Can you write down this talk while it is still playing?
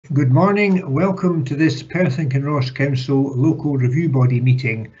Good morning. Welcome to this Perth and Kinross Council Local Review Body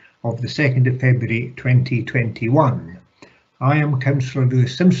meeting of the 2nd of February 2021. I am Councillor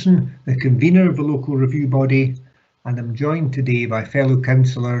Lewis Simpson, the convener of the Local Review Body, and I'm joined today by fellow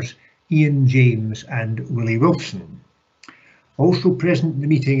councillors Ian James and Willie Wilson. Also present in the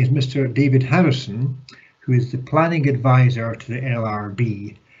meeting is Mr David Harrison, who is the Planning Advisor to the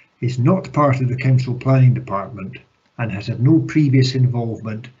LRB, is not part of the Council Planning Department and has had no previous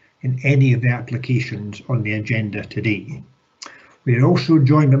involvement in any of the applications on the agenda today. We are also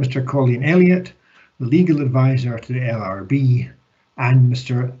joined by Mr Colin Elliott, the Legal Advisor to the LRB, and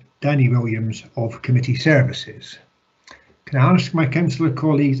Mr Danny Williams of Committee Services. Can I ask my councillor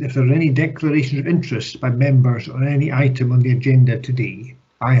colleagues if there are any declarations of interest by members on any item on the agenda today?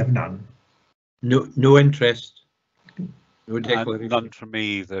 I have none. No interest. No declaration. None from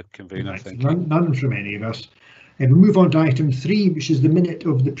me, the convener. Right, none from any of us. We move on to item 3, which is the minute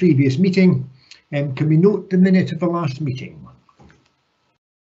of the previous meeting. Can we note the minute of the last meeting?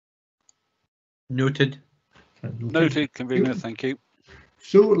 Noted. Noted, convener, thank you.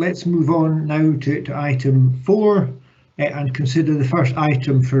 So let's move on now to item 4 and consider the first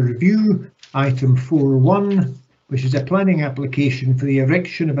item for review, item 4.1, which is a planning application for the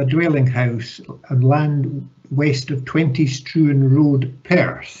erection of a dwelling house on land west of 20 Struan Road,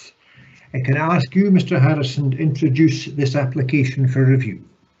 Perth. Can I ask you, Mr Harrison, to introduce this application for review?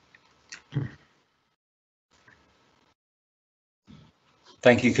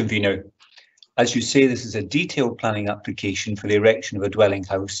 Thank you, convener. As you say, this is a detailed planning application for the erection of a dwelling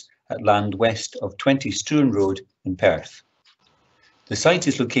house at land west of 20 Struan Road in Perth. The site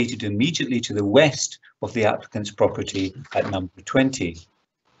is located immediately to the west of the applicant's property at number 20.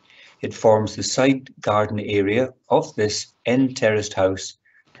 It forms the side garden area of this end terraced house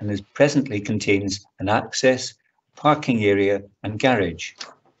and presently contains an access, parking area and garage.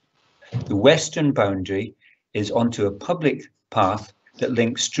 The western boundary is onto a public path that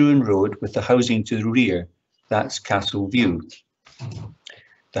links Struan Road with the housing to the rear, that's Castle View.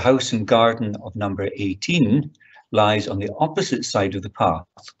 The house and garden of number 18 lies on the opposite side of the path.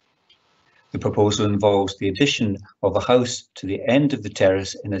 The proposal involves the addition of a house to the end of the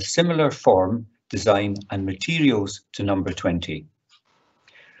terrace in a similar form, design and materials to number 20.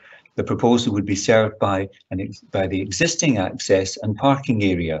 The proposal would be served by the existing access and parking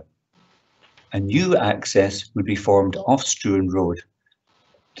area. A new access would be formed off Struan Road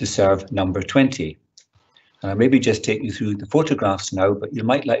to serve number 20. And I'll maybe just take you through the photographs now, but you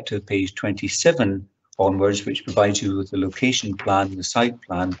might like to have page 27 onwards, which provides you with the location plan, the site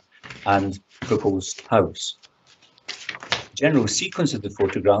plan and proposed house. The general sequence of the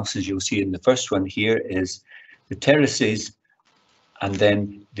photographs, as you'll see in the first one here, is the terraces and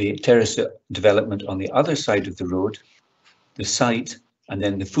then the terrace development on the other side of the road, the site, and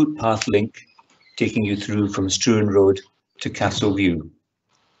then the footpath link taking you through from Struan Road to Castle View.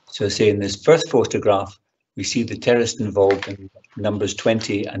 So say in this first photograph, we see the terrace involved in numbers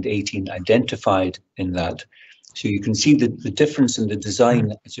 20 and 18 identified in that. So you can see the difference in the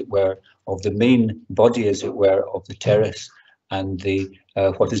design, as it were, of the main body, as it were, of the terrace and the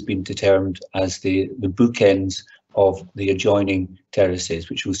what has been determined as the bookends of the adjoining terraces,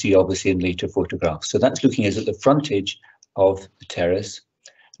 which we'll see obviously in later photographs. So that's looking at the frontage of the terrace.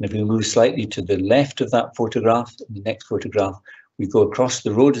 And if we move slightly to the left of that photograph, in the next photograph, we go across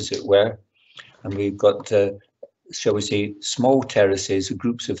the road, as it were, and we've got, shall we say, small terraces,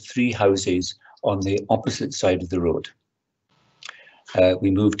 groups of 3 houses on the opposite side of the road.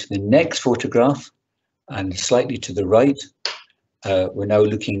 We move to the next photograph, and slightly to the right, we're now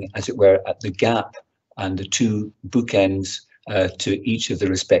looking, as it were, at the gap and the 2 bookends to each of the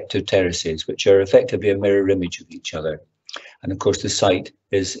respective terraces, which are effectively a mirror image of each other. And of course, the site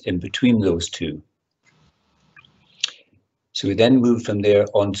is in between those 2. So we then move from there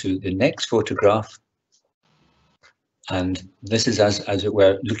on to the next photograph. And this is, as it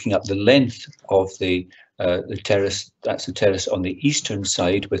were, looking at the length of the terrace. That's the terrace on the eastern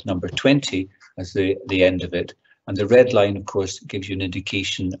side with number 20 as the end of it. And the red line, of course, gives you an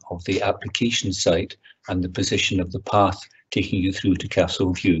indication of the application site and the position of the path taking you through to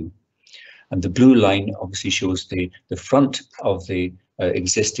Castle View. And the blue line obviously shows the front of the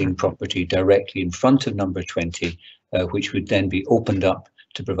existing property directly in front of number 20, which would then be opened up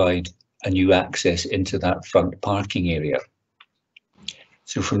to provide a new access into that front parking area.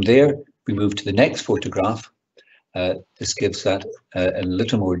 So from there, we move to the next photograph. This gives that a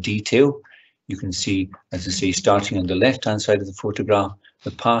little more detail. You can see, as I say, starting on the left-hand side of the photograph,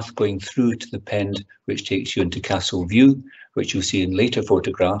 the path going through to the pend, which takes you into Castle View, which you'll see in later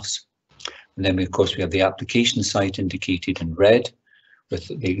photographs. And then, of course, we have the application site indicated in red, with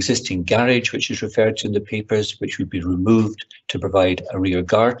the existing garage, which is referred to in the papers, which would be removed to provide a rear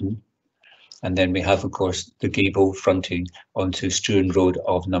garden. And then we have, of course, the gable fronting onto Struan Road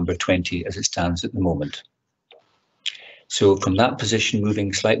of number 20 as it stands at the moment. So from that position,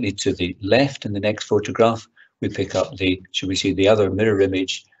 moving slightly to the left in the next photograph, we pick up the, shall we say, the other mirror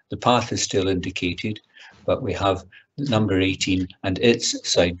image. The path is still indicated, but we have number 18 and its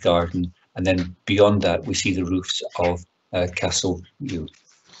side garden. And then beyond that, we see the roofs of Castle View.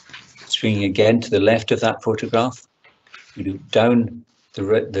 Swinging again to the left of that photograph, we look down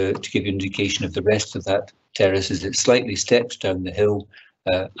to give you an indication of the rest of that terrace as it slightly steps down the hill,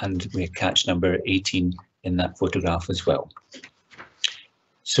 and we catch number 18 in that photograph as well.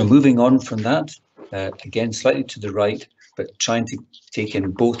 So moving on from that, again slightly to the right, but trying to take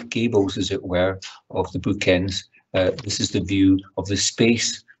in both gables, as it were, of the bookends. This is the view of the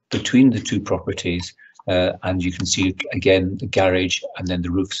space between the two properties, and you can see again the garage and then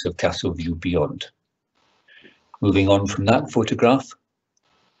the roofs of Castle View beyond. Moving on from that photograph,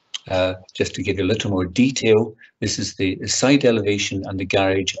 just to give you a little more detail, this is the side elevation and the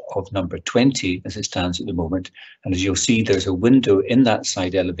garage of number 20 as it stands at the moment. And as you'll see, there's a window in that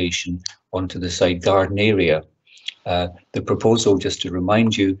side elevation onto the side garden area. The proposal, just to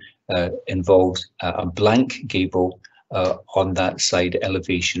remind you, involves a blank gable on that side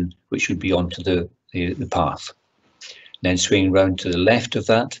elevation, which would be onto the path. And then swinging round to the left of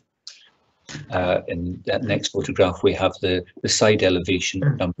that, in that next photograph, we have the side elevation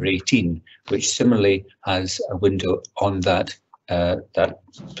of number 18, which similarly has a window on that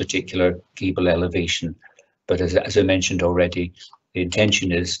particular gable elevation. But as I mentioned already, the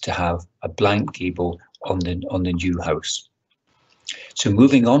intention is to have a blank gable on the new house. So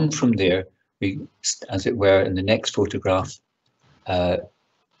moving on from there, we, as it were, in the next photograph,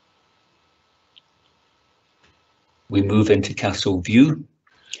 we move into Castle View.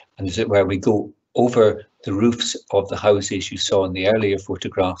 And as it were, we go over the roofs of the houses you saw in the earlier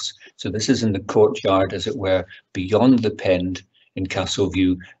photographs. So this is in the courtyard, as it were, beyond the Pend in Castle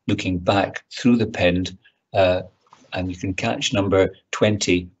View, looking back through the Pend, and you can catch number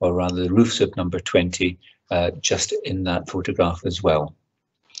 20, or rather the roofs of number 20, just in that photograph as well.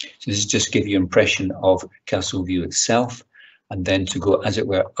 So this is just to give you an impression of Castle View itself, and then to go, as it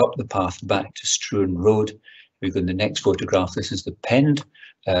were, up the path back to Struan Road. We go in the next photograph. This is the Pend,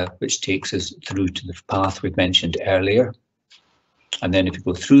 which takes us through to the path we mentioned earlier. And then if you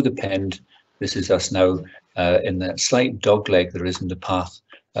go through the Pend, this is us now in that slight dogleg there is in the path,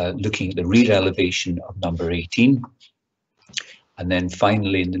 looking at the rear elevation of number 18. And then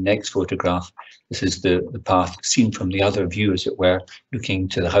finally in the next photograph, this is the path seen from the other view, as it were, looking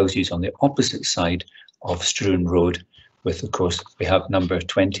to the houses on the opposite side of Struan Road, with, of course, we have number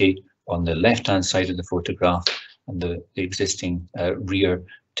 20 on the left-hand side of the photograph, and the existing rear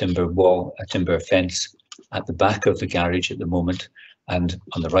timber wall, a timber fence at the back of the garage at the moment. And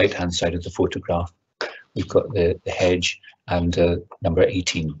on the right-hand side of the photograph, we've got the hedge and number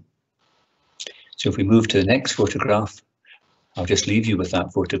 18. So if we move to the next photograph, I'll just leave you with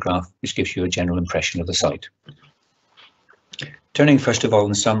that photograph, which gives you a general impression of the site. Turning first of all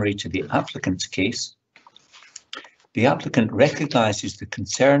in summary to the applicant's case, the applicant recognises the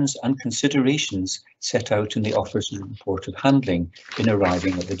concerns and considerations set out in the officer's report of handling in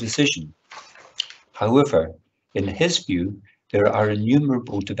arriving at the decision. However, in his view, there are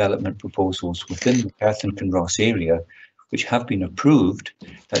innumerable development proposals within the Perth and Kinross area which have been approved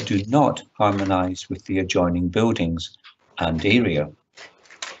that do not harmonise with the adjoining buildings and area.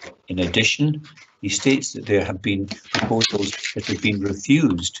 In addition, he states that there have been proposals that have been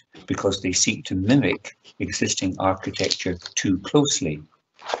refused because they seek to mimic existing architecture too closely.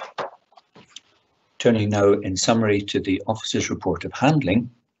 Turning now in summary to the officer's report of handling,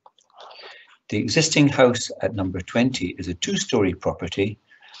 the existing house at number 20 is a two-storey property,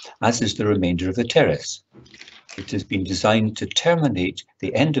 as is the remainder of the terrace. It has been designed to terminate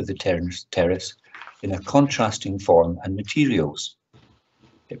the end of the terrace in a contrasting form and materials.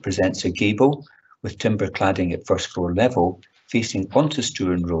 It presents a gable with timber cladding at first floor level facing onto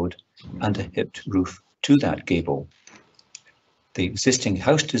Struan Road and a hipped roof to that gable. The existing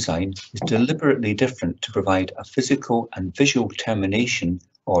house design is deliberately different to provide a physical and visual termination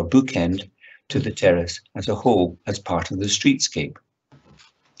or bookend to the terrace as a whole as part of the streetscape.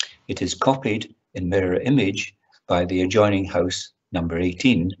 It is copied in mirror image by the adjoining house number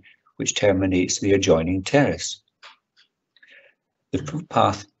 18, which terminates the adjoining terrace. The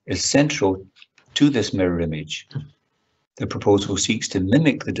footpath is central to this mirror image. The proposal seeks to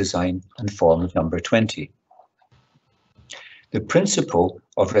mimic the design and form of number 20. The principle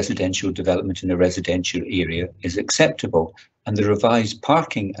of residential development in a residential area is acceptable, and the revised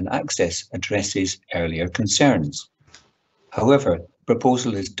parking and access addresses earlier concerns. However, the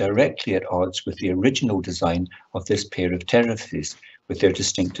proposal is directly at odds with the original design of this pair of terraces, with their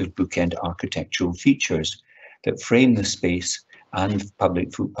distinctive bookend architectural features that frame the space and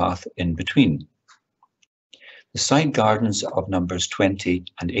public footpath in between. The side gardens of numbers 20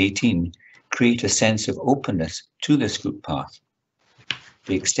 and 18 create a sense of openness to this footpath.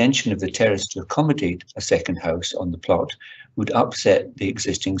 The extension of the terrace to accommodate a second house on the plot would upset the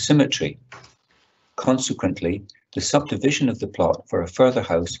existing symmetry. Consequently, the subdivision of the plot for a further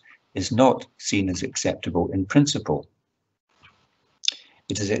house is not seen as acceptable in principle.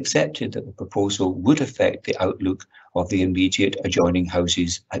 It is accepted that the proposal would affect the outlook of the immediate adjoining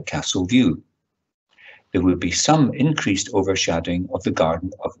houses at Castle View. There would be some increased overshadowing of the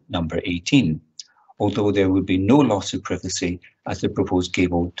garden of number 18, although there would be no loss of privacy as the proposed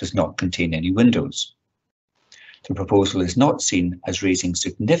gable does not contain any windows. The proposal is not seen as raising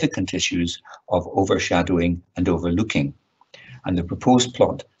significant issues of overshadowing and overlooking, and the proposed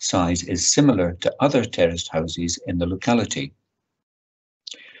plot size is similar to other terraced houses in the locality.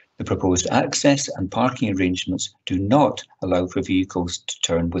 The proposed access and parking arrangements do not allow for vehicles to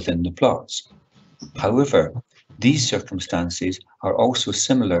turn within the plots. However, these circumstances are also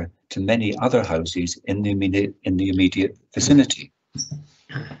similar to many other houses in the immediate vicinity.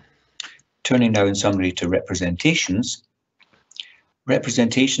 Turning now in summary to representations.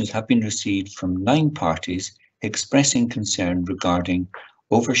 Representations have been received from 9 parties expressing concern regarding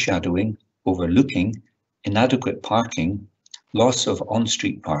overshadowing, overlooking, inadequate parking, loss of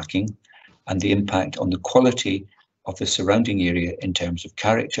on-street parking, and the impact on the quality of the surrounding area in terms of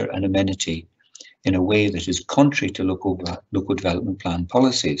character and amenity in a way that is contrary to local development plan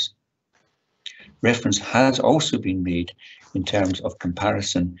policies. Reference has also been made in terms of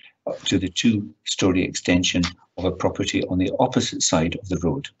comparison to the 2-storey extension of a property on the opposite side of the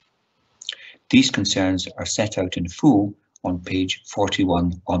road. These concerns are set out in full on page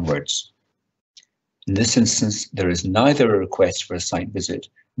 41 onwards. In this instance, there is neither a request for a site visit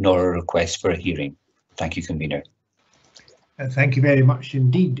nor a request for a hearing. Thank you, Convener. Thank you very much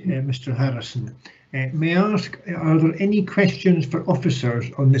indeed, Mr. Harrison. May I ask, are there any questions for officers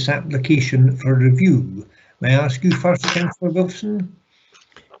on this application for review? May I ask you first, Councillor Wilson?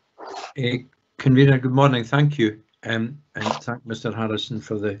 Convener, good morning. Thank you. And thank Mr. Harrison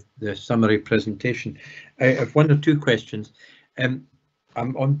for the summary presentation. I have 1 or 2 questions. I'm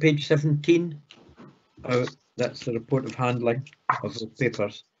on page 17. That's the report of handling of the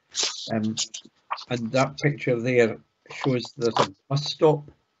papers. And that picture there shows there's a bus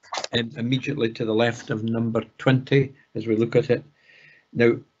stop immediately to the left of number 20 as we look at it.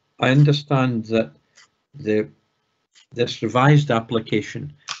 Now, I understand that this revised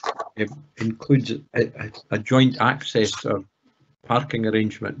application includes a joint access or parking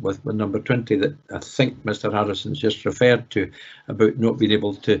arrangement with number 20 that I think Mr. Harrison's just referred to, about not being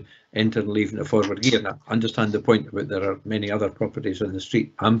able to enter and leave in a forward gear. And I understand the point about there are many other properties on the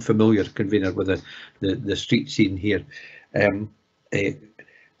street. I'm familiar, Convener, with the street scene here. And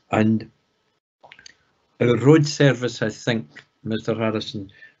our road service, I think, Mr.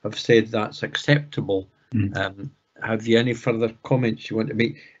 Harrison, have said that's acceptable. Have you any further comments you want to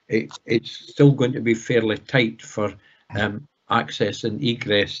make? It's still going to be fairly tight for access and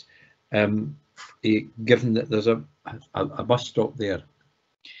egress, given that there's a bus stop there.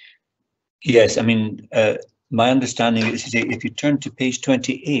 Yes, I mean, my understanding is if you turn to page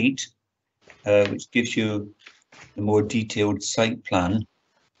 28, which gives you a more detailed site plan,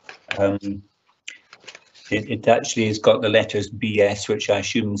 it actually has got the letters BS, which I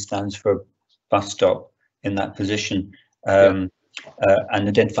assume stands for bus stop in that position, and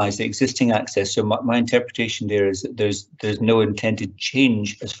identifies the existing access. So my interpretation there is that there's no intended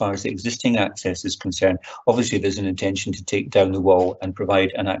change as far as the existing access is concerned. Obviously, there's an intention to take down the wall and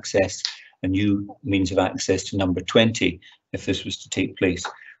provide a new means of access to number 20 if this was to take place.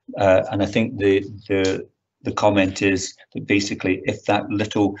 And I think the comment is that basically if that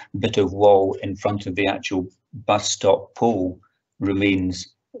little bit of wall in front of the actual bus stop pole remains,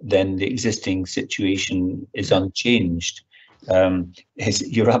 then the existing situation is unchanged.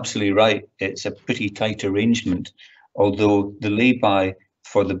 You're absolutely right, it's a pretty tight arrangement, although the lay-by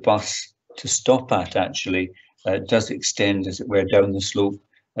for the bus to stop at actually does extend, as it were, down the slope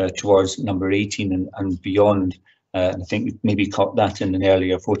towards number 18 and beyond. I think we maybe caught that in an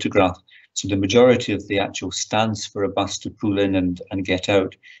earlier photograph. So the majority of the actual stance for a bus to pull in and get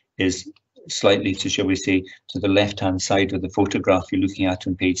out is slightly to, shall we say, to the left-hand side of the photograph you're looking at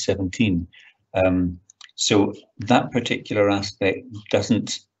on page 17. So that particular aspect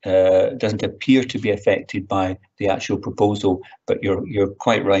doesn't appear to be affected by the actual proposal, but you're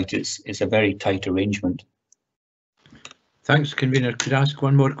quite right. It's a very tight arrangement. Thanks, Convener. Could I ask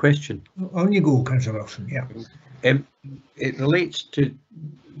one more question? On you go, Councillor Wilson. Yeah. It relates to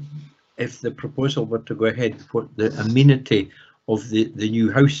if the proposal were to go ahead, what the amenity of the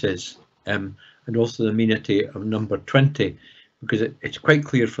new house is, and also the amenity of number 20, because it's quite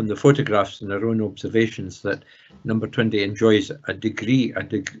clear from the photographs and our own observations that number 20 enjoys a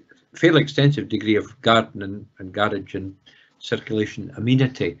fairly extensive degree of garden and garage and circulation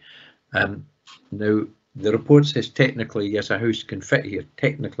amenity. Now, the report says technically, yes, a house can fit here.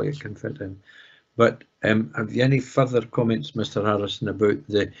 Technically, it can fit in. But have you any further comments, Mr. Harrison, about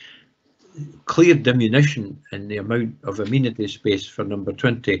the clear diminution in the amount of amenity space for number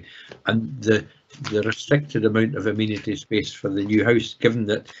 20 and the restricted amount of amenity space for the new house, given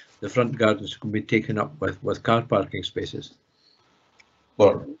that the front gardens can be taken up with car parking spaces?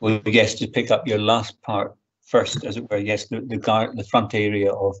 Well, yes, to pick up your last part first, as it were, yes, the front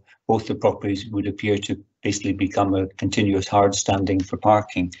area of both the properties would appear to basically become a continuous hard standing for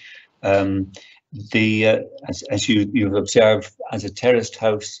parking. As you've observed, as a terraced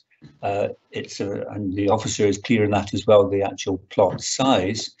house, and the officer is clear on that as well, the actual plot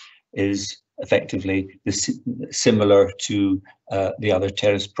size is effectively similar to the other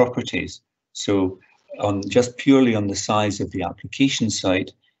terraced properties. So just purely on the size of the application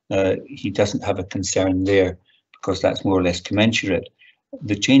site, he doesn't have a concern there because that's more or less commensurate.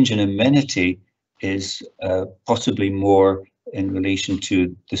 The change in amenity is possibly more in relation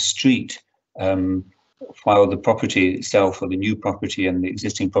to the street, while the property itself, or the new property and the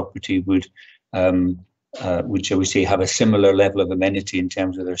existing property, would, shall we say, have a similar level of amenity in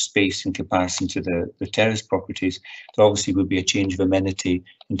terms of their space in comparison to the terrace properties. There obviously would be a change of amenity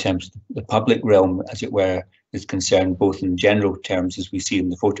in terms of the public realm, as it were, is concerned, both in general terms, as we see in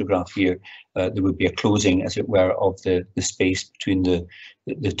the photograph here. There would be a closing, as it were, of the space between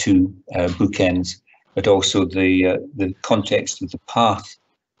the two bookends, but also the context of the path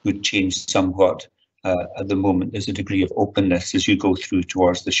would change somewhat. At the moment, there's a degree of openness as you go through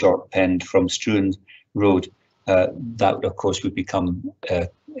towards the short pend from Struan Road. That, of course, would become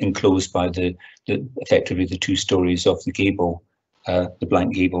enclosed by effectively the 2 stories of the gable, the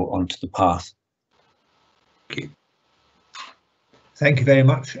blank gable, onto the path. Okay. Thank you very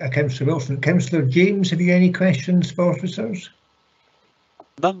much, Councillor Wilson. Councillor James, have you any questions for officers?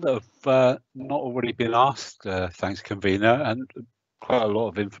 None that have not already been asked, thanks, Convener, and quite a lot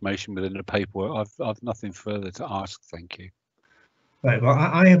of information within the paperwork. I've nothing further to ask, thank you. Right, well,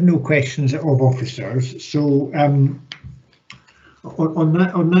 I have no questions of officers, so on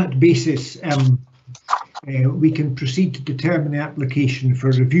that basis, we can proceed to determine the application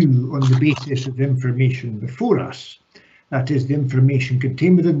for review on the basis of the information before us. That is, the information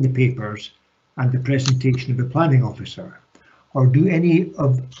contained within the papers and the presentation of the planning officer. Or do any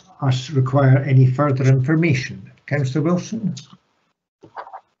of us require any further information? Councillor Wilson?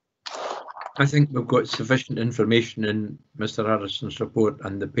 I think we've got sufficient information in Mr. Harrison's report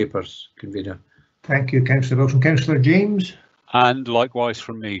and the papers, Convener. Thank you, Councillor Wilson. Councillor James? And likewise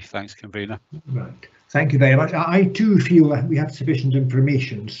from me, thanks, Convener. Right. Thank you very much. I too feel that we have sufficient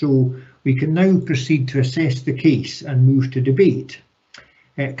information, so we can now proceed to assess the case and move to debate.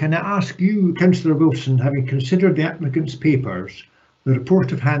 Can I ask you, Councillor Wilson, having considered the applicant's papers, the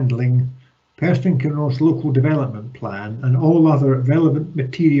report of handling, Perth Kinross local development plan and all other relevant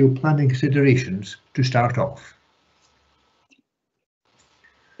material planning considerations, to start off?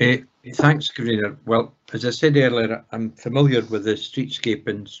 Thanks, Convener. Well, as I said earlier, I'm familiar with the streetscape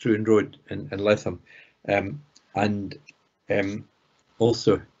in Struan Road in Letham, and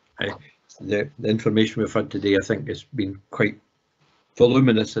also the information we've had today, I think, has been quite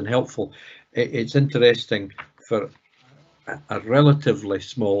voluminous and helpful. It's interesting for a relatively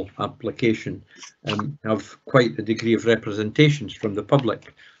small application have quite a degree of representations from the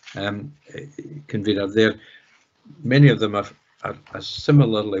public. Convener, there, many of them are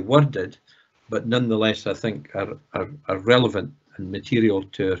similarly worded, but nonetheless, I think are relevant and material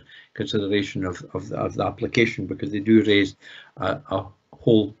to consideration of the application, because they do raise a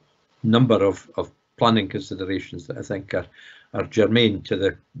whole number of planning considerations that I think are germane to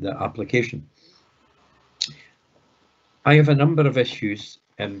the application. I have a number of issues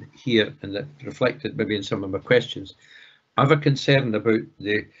here, and that reflected maybe in some of my questions. I have a concern about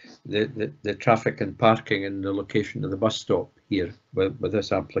the traffic and parking and the location of the bus stop here with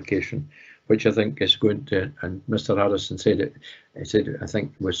this application, which I think is going to, and Mr. Harrison said it, I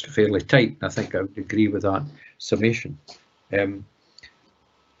think was fairly tight. I think I would agree with that summation.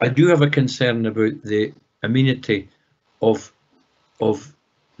 I do have a concern about the amenity of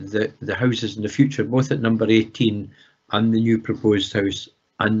the houses in the future, both at number 18 and the new proposed house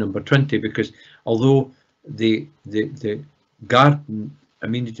and number 20, because although the garden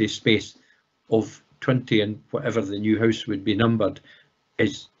amenity space of 20 and whatever the new house would be numbered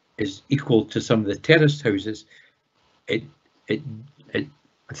is equal to some of the terraced houses, I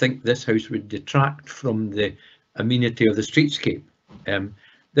think this house would detract from the amenity of the streetscape.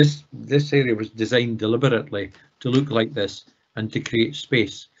 This area was designed deliberately to look like this and to create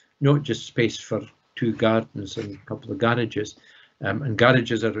space, not just space for 2 gardens and a couple of garages. And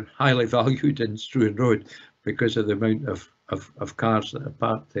garages are highly valued in Struan Road because of the amount of cars that are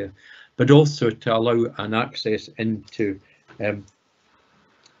parked there, but also to allow an access into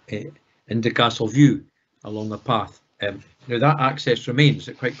Castle View along a path. Now that access remains,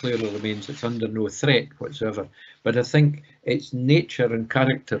 it quite clearly remains, it's under no threat whatsoever, but I think its nature and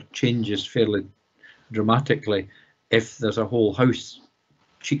character changes fairly dramatically if there's a whole house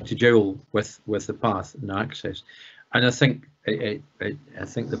cheek to jowl with the path and access. And I think the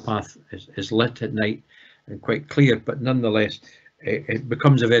path is lit at night and quite clear, but nonetheless it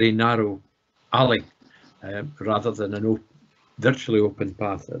becomes a very narrow alley rather than an virtually open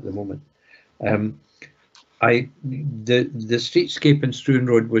path at the moment. The streetscape in Struan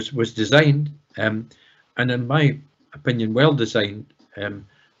Road was designed, and in my opinion, well designed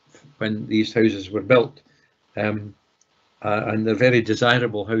when these houses were built, and they're very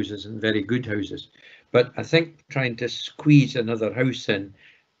desirable houses and very good houses. But I think trying to squeeze another house in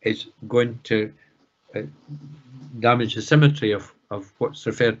is going to damage the symmetry of what's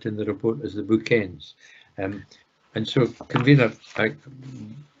referred to in the report as the bookends. And so, convener,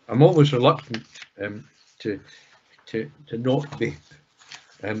 I'm always reluctant to not be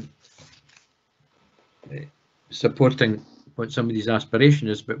supporting what somebody's aspiration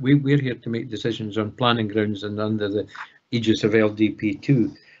is, but we're here to make decisions on planning grounds and under the aegis of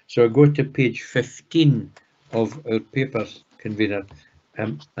LDP2. So I go to page 15 of our papers, convener,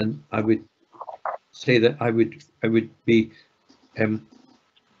 and I would say that I would be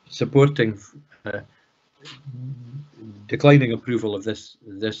supporting declining approval of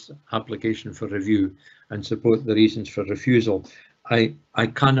this application for review and support the reasons for refusal. I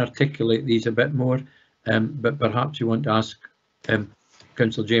can articulate these a bit more, but perhaps you want to ask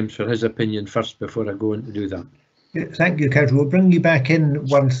Councillor James for his opinion first before I go on to do that. Yeah, thank you, Councillor. We'll bring you back in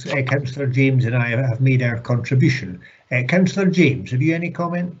once Councillor James and I have made our contribution. Councillor James, have you any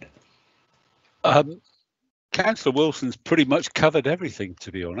comment? Councillor Wilson's pretty much covered everything,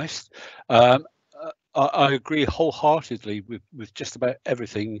 to be honest. I agree wholeheartedly with just about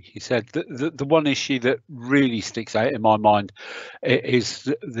everything he said. The one issue that really sticks out in my mind is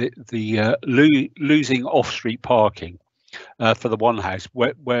the losing off-street parking for the one house,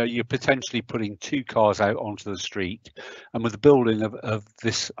 where you're potentially putting 2 cars out onto the street, and with the building of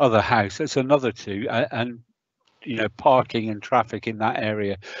this other house, it's another 2, and you know, parking and traffic in that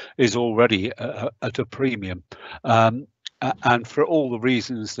area is already at a premium. And for all the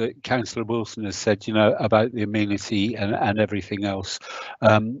reasons that Councillor Wilson has said, you know, about the amenity and everything else,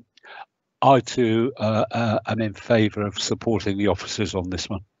 I too am in favour of supporting the officers on this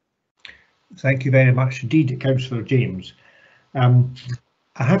one. Thank you very much indeed, Councillor James. I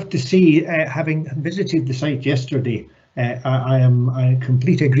have to say, having visited the site yesterday, I am in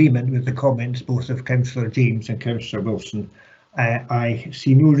complete agreement with the comments both of Councillor James and Councillor Wilson. I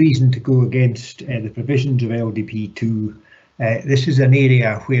see no reason to go against the provisions of LDP2. This is an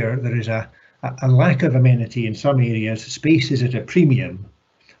area where there is a lack of amenity in some areas. Space is at a premium,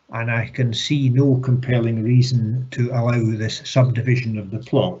 and I can see no compelling reason to allow this subdivision of the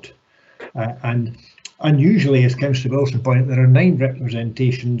plot. And unusually, as Councillor Wilson pointed, there are 9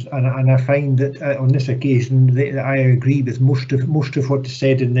 representations, and I find that on this occasion I agree with most of what is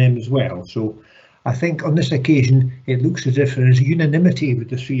said in them as well. So I think on this occasion it looks as if there is unanimity with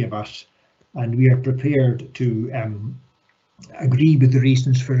the 3 of us, and we are prepared to agree with the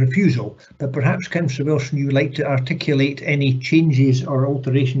reasons for refusal. But perhaps, Councillor Wilson, you would like to articulate any changes or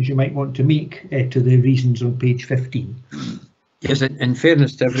alterations you might want to make to the reasons on page 15. Yes, in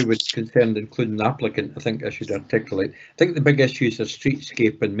fairness to everyone concerned, including the applicant, I think I should articulate. I think the big issues are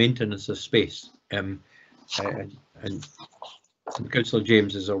streetscape and maintenance of space. And Councillor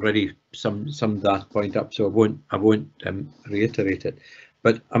James has already summed that point up, so I won't reiterate it.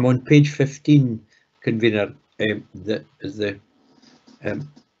 But I'm on page 15, convener. That is the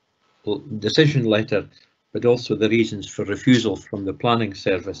decision letter, but also the reasons for refusal from the planning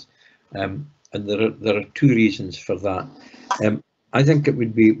service, and there are 2 reasons for that. I think it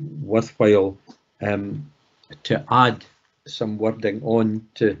would be worthwhile to add some wording on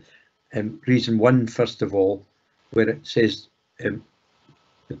to reason one, first of all, where it says the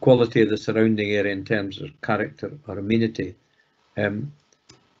quality of the surrounding area in terms of character or amenity, and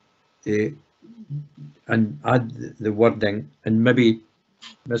add the wording, and maybe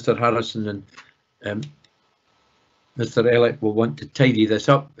Mr. Harrison and Mr. Elliott will want to tidy this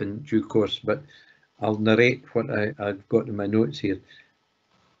up in due course, but I'll narrate what I've got in my notes here.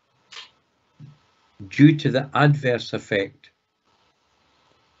 Due to the adverse effect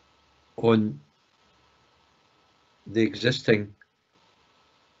on the existing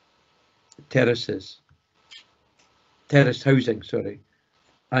terrace housing,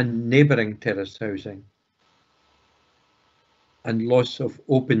 and neighbouring terrace housing, and loss of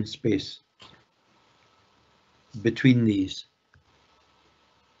open space between these.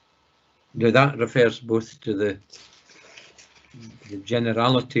 Now that refers both to the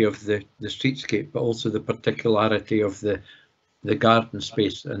generality of the streetscape, but also the particularity of the garden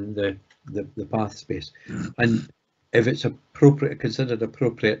space and the path space. And if it's appropriate, considered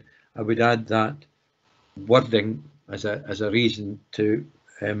appropriate, I would add that wording as a reason to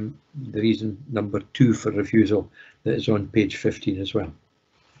the reason number 2 for refusal that is on page 15 as well.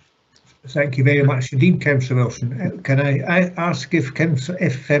 Thank you very much indeed, Councillor Wilson. Can I ask if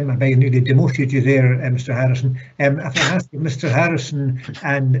I nearly demoted you there, Mr. Harrison, if I ask if Mr. Harrison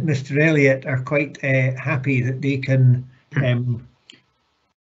and Mr. Elliott are quite happy that they can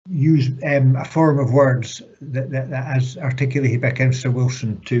use a form of words that as articulated by Councillor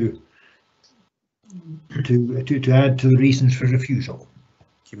Wilson to add to the reasons for refusal.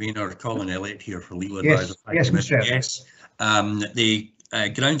 Convener Colin Elliott here for Legal Yes, Advisor. yes, Mr. Elliott. Yes, the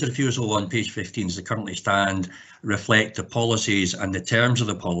grounds of refusal on page 15 as they currently stand reflect the policies and the terms of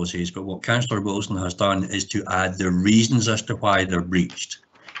the policies, but what Councillor Wilson has done is to add the reasons as to why they're breached.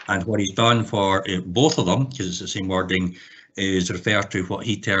 And what he's done for both of them, because it's the same wording, is refer to what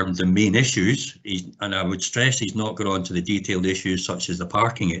he termed the main issues. And I would stress he's not gone on to the detailed issues such as the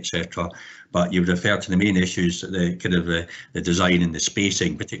parking, etc., but you would refer to the main issues, the kind of the design and the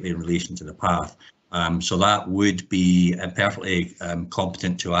spacing, particularly in relation to the path. So that would be perfectly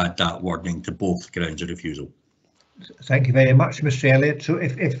competent to add that wording to both grounds of refusal. Thank you very much, Mr. Elliott. So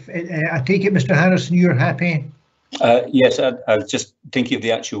if I take it, Mr. Harrison, you're happy? Yes, I was just thinking of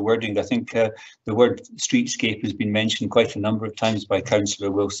the actual wording. I think the word streetscape has been mentioned quite a number of times by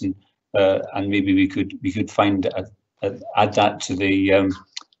Councillor Wilson, and maybe we could find add that to the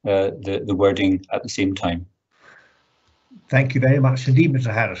wording at the same time. Thank you very much indeed,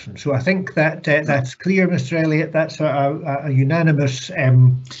 Mr. Harrison. So I think that that's clear, Mr. Elliott. That's a unanimous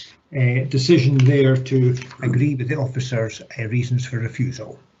decision there to agree with the officer's reasons for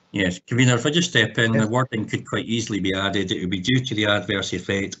refusal. Yes, Convener, if I just step in, the wording could quite easily be added. It would be due to the adverse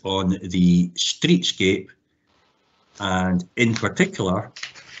effect on the streetscape, and in particular,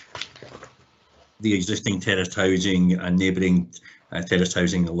 the existing terraced housing and neighbouring terraced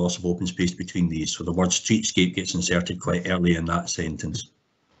housing, the loss of open space between these. So the word streetscape gets inserted quite early in that sentence.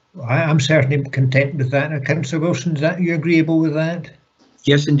 I'm certainly content with that. Councillor Wilson, is that you agreeable with that?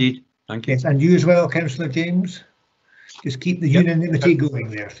 Yes, indeed. Thank you. Yes, and you as well, Councillor James? Just keep the unanimity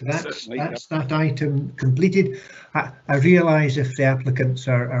going there. So that's that item completed. I realise if the applicants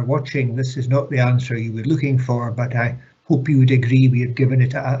are watching, this is not the answer you were looking for, but I hope you would agree we have given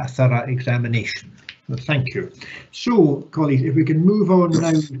it a thorough examination. Well, thank you. So, colleagues, if we can move on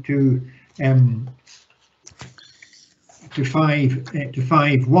now to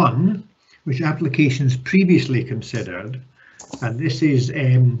 5.1, which applications previously considered, and this is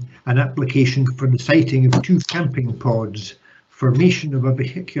an application for the siting of 2 camping pods, formation of a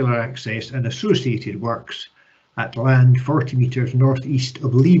vehicular access and associated works at land 40 metres northeast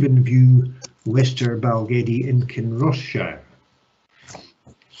of Leavenview, Wester Balgeddy in Kinrossshire.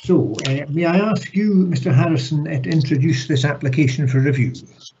 So, may I ask you, Mr. Harrison, to introduce this application for review?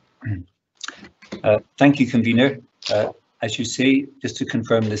 Thank you, Convener. As you say, just to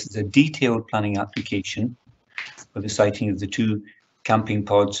confirm, this is a detailed planning application for the siting of the 2 camping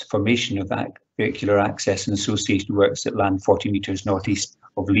pods, formation of vehicular access and associated works at land 40 metres northeast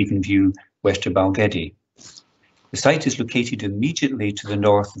of Leavenview, Wester Balgeddy. The site is located immediately to the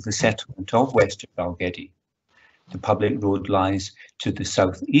north of the settlement of Wester Balgeddy. The public road lies to the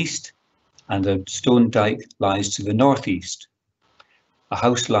southeast and the stone dyke lies to the northeast. A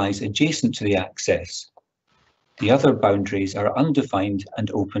house lies adjacent to the access. The other boundaries are undefined and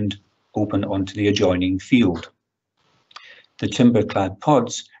open onto the adjoining field. The timber-clad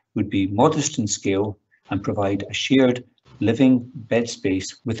pods would be modest in scale and provide a shared living bed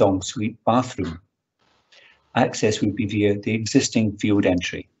space with ensuite bathroom. Access would be via the existing field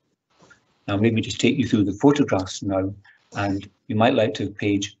entry. Now, maybe just take you through the photographs now, and you might like to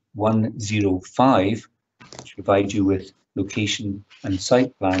page 105, which provides you with location and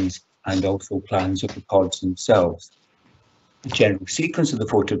site plans and also plans of the pods themselves. The general sequence of the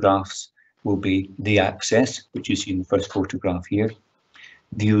photographs will be the access, which you see in the first photograph here,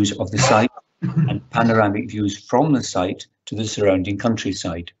 views of the site and panoramic views from the site to the surrounding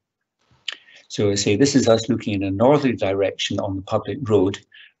countryside. So I say this is us looking in a northerly direction on the public road,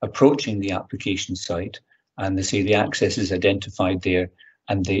 approaching the application site, and they say the access is identified there,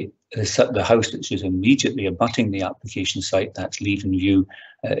 and the house which is immediately abutting the application site, that's Leven View,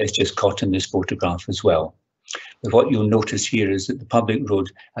 is just caught in this photograph as well. But what you'll notice here is that the public road,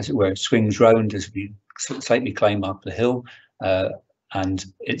 as it were, swings round as we slightly climb up the hill, and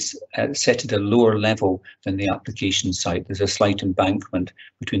it's set at a lower level than the application site. There's a slight embankment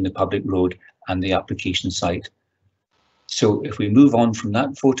between the public road and the application site. So if we move on from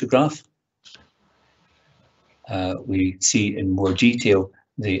that photograph, we see in more detail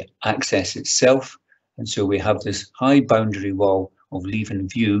the access itself. And so we have this high boundary wall of Leven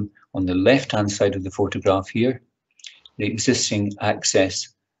View on the left-hand side of the photograph here, the existing access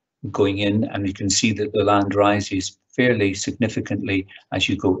going in, and you can see that the land rises fairly significantly as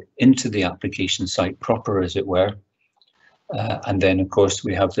you go into the application site proper, as it were. And then, of course,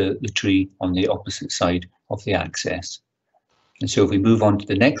 we have the tree on the opposite side of the access. And so if we move on to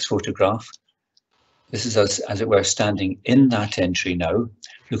the next photograph, this is us, as it were, standing in that entry now,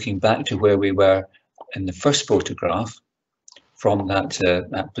 looking back to where we were in the first photograph from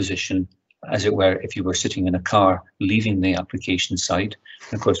that position, as it were, if you were sitting in a car leaving the application site.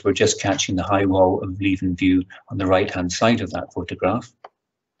 And of course, we're just catching the high wall of Leven View on the right-hand side of that photograph.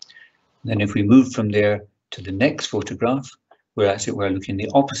 And then if we move from there to the next photograph, we're, as it were, looking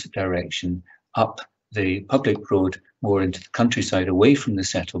the opposite direction, up the public road, more into the countryside, away from the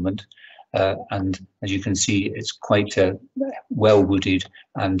settlement. And as you can see, it's quite well wooded,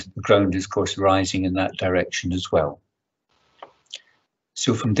 and the ground is, of course, rising in that direction as well.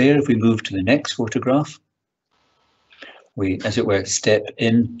 So from there, if we move to the next photograph, we, as it were, step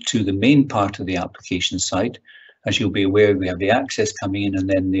into the main part of the application site. As you'll be aware, we have the access coming in and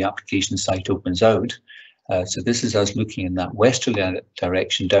then the application site opens out. So this is us looking in that westerly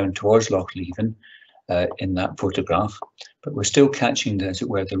direction down towards Loch Leven in that photograph. But we're still catching, as it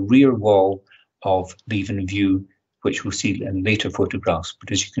were, the rear wall of Leven View, which we'll see in later photographs.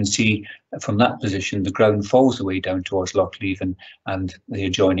 But as you can see from that position, the ground falls away down towards Loch Leven and the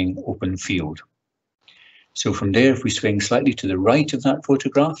adjoining open field. So from there, if we swing slightly to the right of that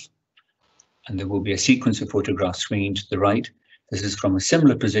photograph, and there will be a sequence of photographs swinging to the right, this is from a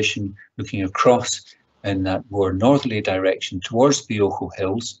similar position, looking across in that more northerly direction towards the Ocho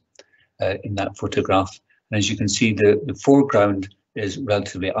Hills in that photograph. And as you can see, the foreground is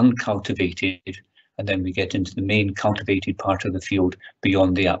relatively uncultivated, and then we get into the main cultivated part of the field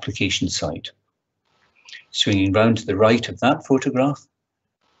beyond the application site. Swinging round to the right of that photograph,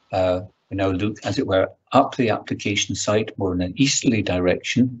 we now look, as it were, up the application site more in an easterly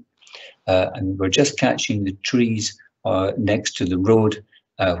direction, and we're just catching the trees next to the road,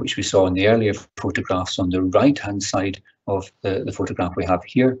 which we saw in the earlier photographs on the right-hand side of the photograph we have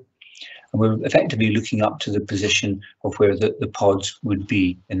here. And we're effectively looking up to the position of where the pods would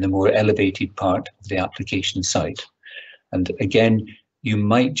be in the more elevated part of the application site. And again, you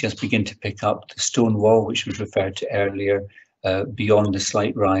might just begin to pick up the stone wall, which was referred to earlier, beyond the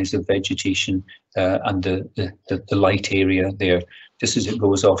slight rise of vegetation and the light area there, just as it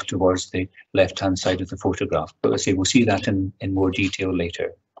goes off towards the left-hand side of the photograph. But let's say we'll see that in more detail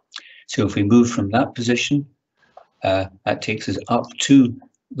later. So if we move from that position, that takes us up to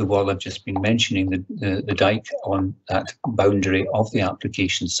the wall I've just been mentioning, the dike on that boundary of the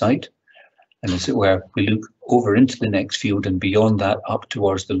application site. And as it were, we look over into the next field and beyond that up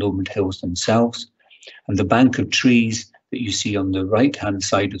towards the Lomond Hills themselves. And the bank of trees that you see on the right-hand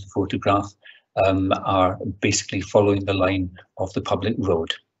side of the photograph are basically following the line of the public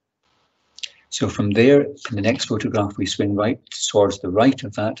road. So from there, in the next photograph, we swing right towards the right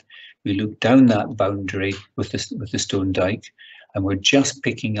of that. We look down that boundary with the stone dike, and we're just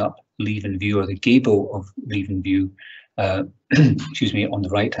picking up Leven View, or the gable of Leven View, excuse me, on the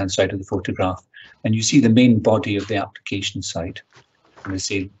right-hand side of the photograph. And you see the main body of the application site. And I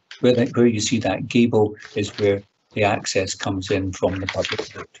say where you see that gable is where the access comes in from the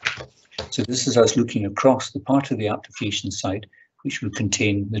public road. So this is us looking across the part of the application site which will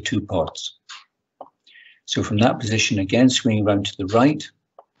contain the two pods. So from that position, again, swinging around to the right,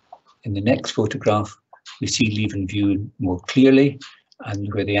 in the next photograph, we see Leven View more clearly,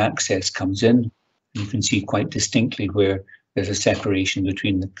 and where the access comes in, you can see quite distinctly where there's a separation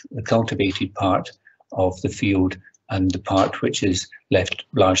between the cultivated part of the field and the part which is left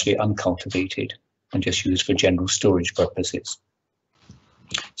largely uncultivated and just used for general storage purposes.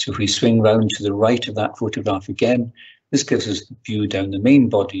 So if we swing round to the right of that photograph again, this gives us a view down the main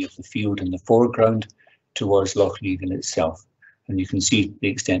body of the field in the foreground towards Loch Leven itself. And you can see the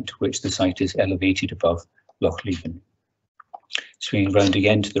extent to which the site is elevated above Loch Leven. Swinging round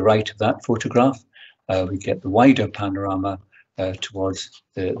again to the right of that photograph, we get the wider panorama towards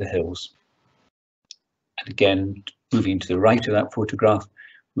the hills. And again, moving to the right of that photograph,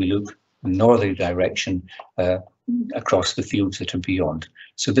 we look in northerly direction across the fields that are beyond.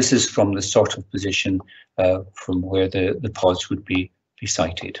 So this is from the sort of position from where the pods would be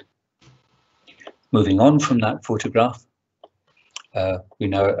sited. Moving on from that photograph, we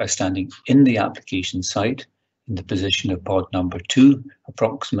now are standing in the application site in the position of pod number 2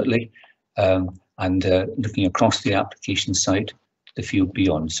 approximately, and looking across the application site, the field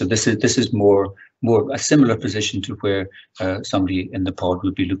beyond. So this is more a similar position to where somebody in the pod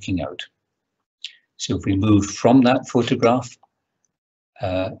would be looking out. So if we move from that photograph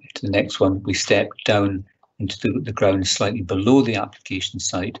to the next one, we step down into the ground slightly below the application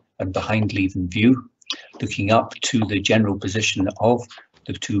site and behind Leven View, looking up to the general position of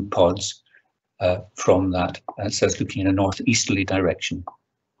the 2 pods from that. It says looking in a northeasterly direction.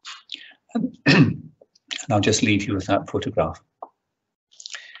 And I'll just leave you with that photograph.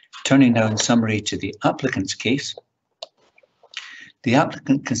 Turning now in summary to the applicant's case, the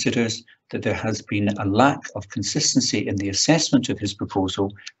applicant considers that there has been a lack of consistency in the assessment of his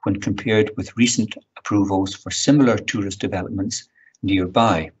proposal when compared with recent approvals for similar tourist developments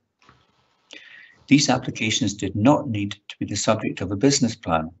nearby. These applications did not need to be the subject of a business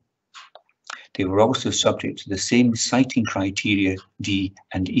plan. They were also subject to the same siting criteria D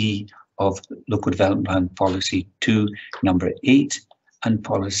and E of Local Development Plan Policy 2, number 8 and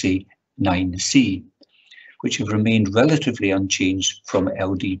Policy 9C, which have remained relatively unchanged from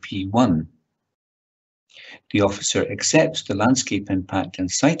LDP 1. The officer accepts the landscape impact and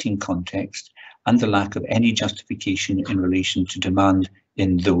siting context and the lack of any justification in relation to demand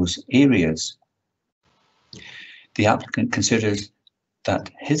in those areas. The applicant considers that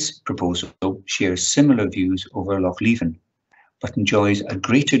his proposal shares similar views over Loch Leven, but enjoys a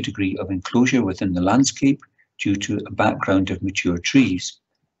greater degree of enclosure within the landscape due to a background of mature trees,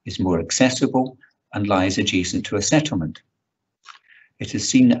 is more accessible and lies adjacent to a settlement. It is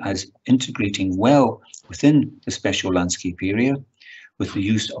seen as integrating well within the special landscape area with the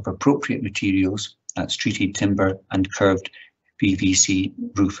use of appropriate materials, that's treated timber and curved PVC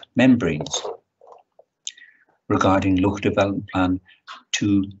roof membranes. Regarding Local Development Plan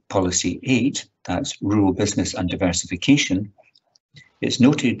 2 Policy 8, that's Rural Business and Diversification, it's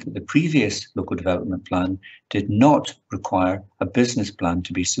noted that the previous Local Development Plan did not require a business plan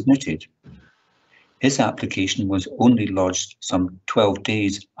to be submitted. His application was only lodged some 12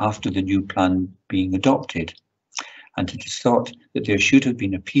 days after the new plan being adopted, and it is thought that there should have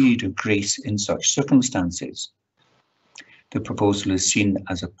been a period of grace in such circumstances. The proposal is seen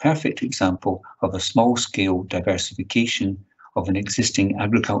as a perfect example of a small-scale diversification of an existing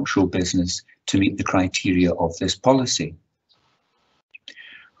agricultural business to meet the criteria of this policy.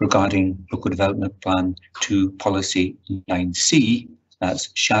 Regarding Local Development Plan 2 Policy 9C,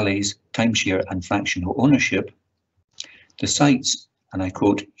 that's chalets, timeshare and fractional ownership, the site's, and I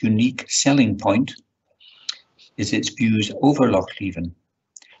quote, unique selling point is its views over Loch Leven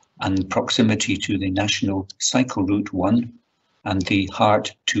and proximity to the National Cycle Route 1 and the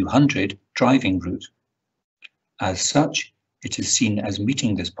Heart 200 driving route. As such, it is seen as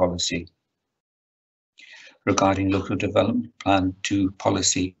meeting this policy. Regarding Local Development Plan 2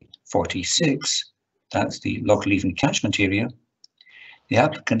 Policy 46, that's the Loch Leven catchment area, the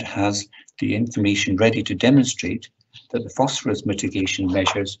applicant has the information ready to demonstrate that the phosphorus mitigation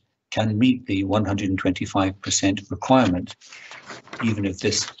measures can meet the 125% requirement, even if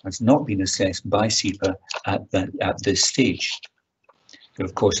this has not been assessed by SEPA at this stage. There,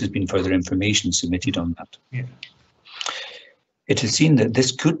 of course, has been further information submitted on that. Yeah. It is seen that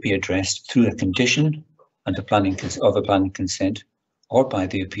this could be addressed through a condition and a planning consent, or by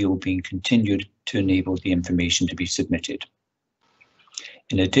the appeal being continued to enable the information to be submitted.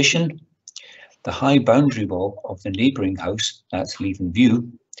 In addition, the high boundary wall of the neighbouring house, that's Leven View,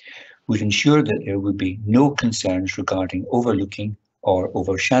 would ensure that there would be no concerns regarding overlooking or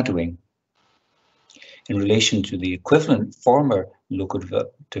overshadowing. In relation to the equivalent former Local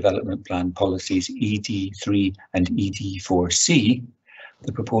Development Plan policies ED3 and ED4C,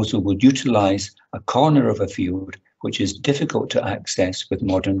 the proposal would utilise a corner of a field which is difficult to access with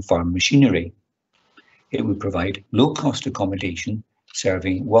modern farm machinery. It would provide low-cost accommodation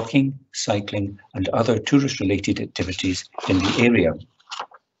serving walking, cycling and other tourist-related activities in the area.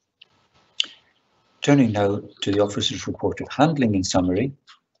 Turning now to the Officer's Report of Handling in summary,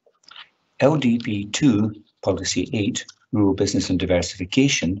 LDP 2 Policy 8, Rural Business and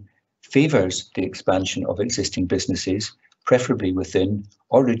Diversification, favours the expansion of existing businesses, preferably within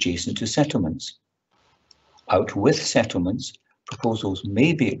or adjacent to settlements. Out with settlements, proposals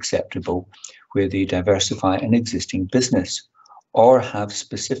may be acceptable where they diversify an existing business or have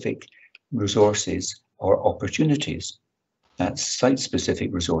specific resources or opportunities. That's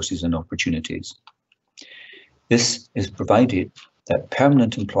site-specific resources and opportunities. This is provided that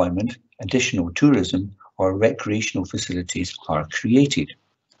permanent employment, additional tourism or recreational facilities are created.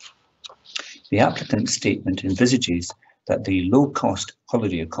 The applicant's statement envisages that the low-cost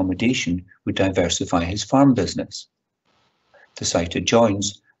holiday accommodation would diversify his farm business. The site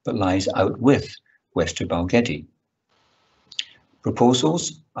adjoins but lies out with Wester Balgeddy.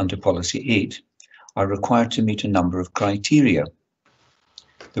 Proposals under Policy 8 are required to meet a number of criteria.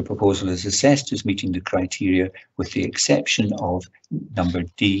 The proposal is assessed as meeting the criteria with the exception of number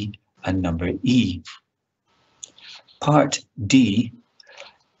D and number E. Part D,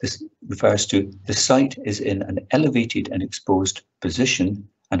 this refers to the site is in an elevated and exposed position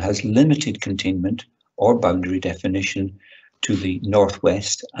and has limited containment or boundary definition to the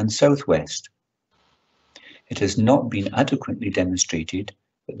northwest and southwest. It has not been adequately demonstrated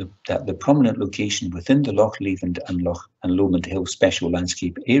that the prominent location within the Loch Levend and Lomond Hill Special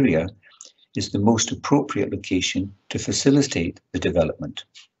Landscape Area is the most appropriate location to facilitate the development.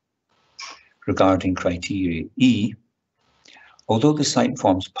 Regarding criteria E, although the site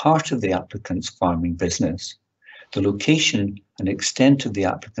forms part of the applicant's farming business, the location and extent of the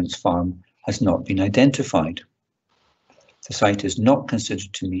applicant's farm has not been identified. The site is not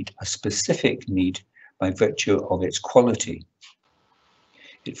considered to meet a specific need by virtue of its quality.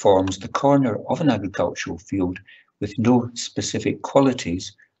 It forms the corner of an agricultural field with no specific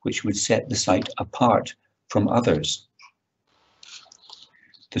qualities which would set the site apart from others.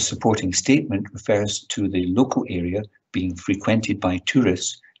 The supporting statement refers to the local area being frequented by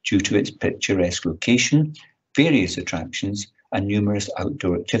tourists due to its picturesque location, various attractions and numerous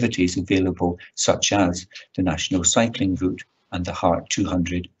outdoor activities available, such as the National Cycling Route and the Heart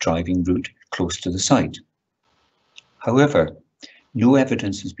 200 driving route close to the site. However, no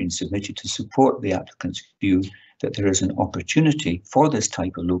evidence has been submitted to support the applicant's view that there is an opportunity for this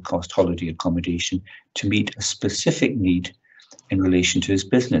type of low-cost holiday accommodation to meet a specific need in relation to his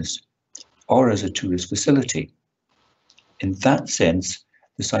business or as a tourist facility. In that sense,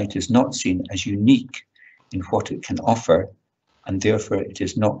 the site is not seen as unique in what it can offer, and therefore it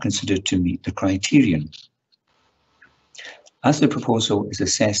is not considered to meet the criterion. As the proposal is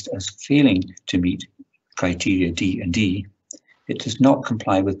assessed as failing to meet criteria D and E, it does not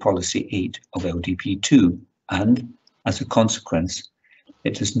comply with Policy 8 of LDP 2, and, as a consequence,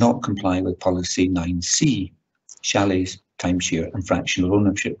 it does not comply with Policy 9C, chalets, timeshare and fractional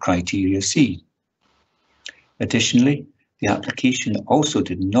ownership criteria C. Additionally, the application also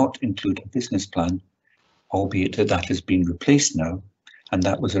did not include a business plan, albeit that has been replaced now, and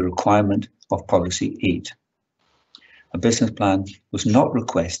that was a requirement of Policy 8. A business plan was not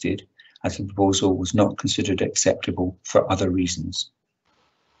requested as the proposal was not considered acceptable for other reasons.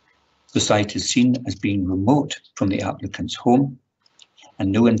 The site is seen as being remote from the applicant's home,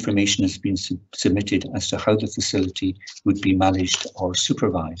 and no information has been submitted as to how the facility would be managed or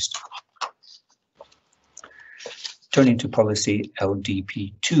supervised. Turning to Policy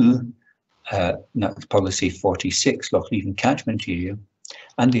LDP 2, Policy 46, Loch Levend Catchment Area,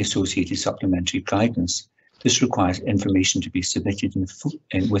 and the associated supplementary guidance. This requires information to be submitted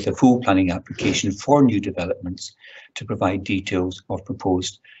with a full planning application for new developments to provide details of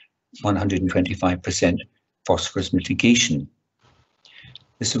proposed 125% phosphorus mitigation.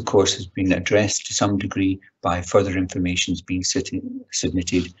 This, of course, has been addressed to some degree by further information being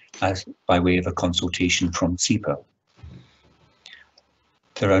submitted as by way of a consultation from SEPA.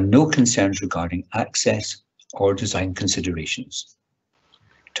 There are no concerns regarding access or design considerations.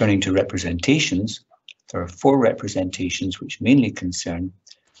 Turning to representations, there are 4 representations which mainly concern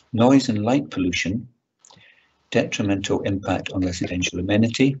noise and light pollution, detrimental impact on residential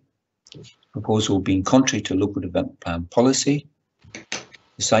amenity, proposal being contrary to local development plan policy,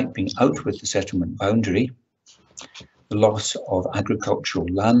 the site being out with the settlement boundary, the loss of agricultural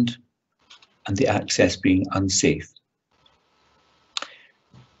land, and the access being unsafe.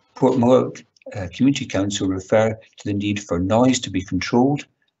 Portmore Community Council refer to the need for noise to be controlled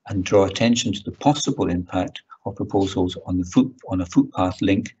and draw attention to the possible impact of proposals on a footpath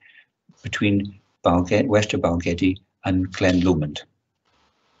link between Wester Balgeddy and Glen Lomond.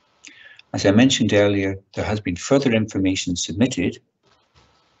 As I mentioned earlier, there has been further information submitted.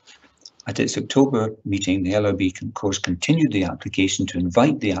 At its October meeting, the LRB, of course, continued the application to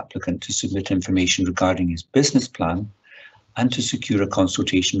invite the applicant to submit information regarding his business plan and to secure a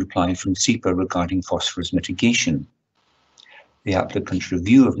consultation reply from SEPA regarding phosphorus mitigation. The applicant's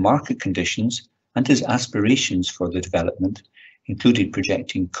review of market conditions and his aspirations for the development, including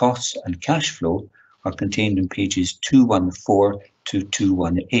projecting costs and cash flow, are contained in pages 214 to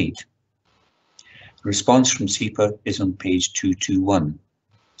 218. The response from SEPA is on page 221,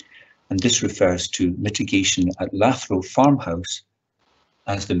 and this refers to mitigation at Lathrow Farmhouse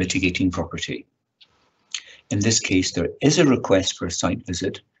as the mitigating property. In this case, there is a request for a site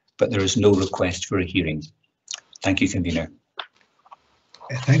visit, but there is no request for a hearing. Thank you, Convener.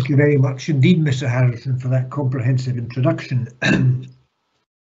 Thank you very much indeed, Mr. Harrison, for that comprehensive introduction.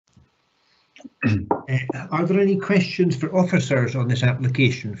 Are there any questions for officers on this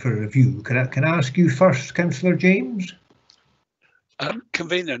application for review? Can I ask you first, Councillor James?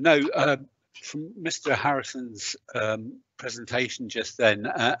 Convener, no. From Mr. Harrison's presentation just then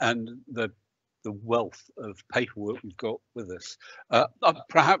and the wealth of paperwork we've got with us,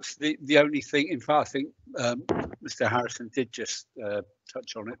 perhaps the only thing, in fact, I think Mr. Harrison did just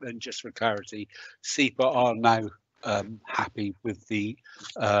touch on it then, just for clarity, SEPA are now happy with the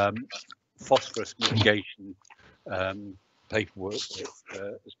phosphorus mitigation paperwork that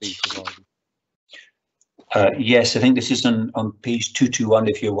has been provided. Yes, I think this is on page 221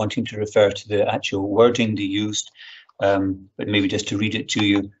 if you're wanting to refer to the actual wording they used, but maybe just to read it to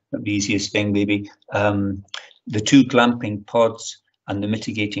you, the easiest thing maybe. The two glamping pods and the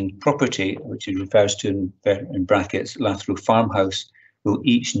mitigating property, which it refers to in brackets, Lathrow Farmhouse, will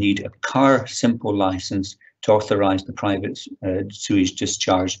each need a car simple licence to authorise the private sewage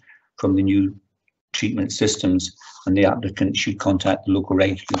discharge from the new treatment systems, and the applicant should contact the local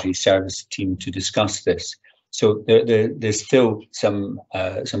regulatory service team to discuss this. So there's still some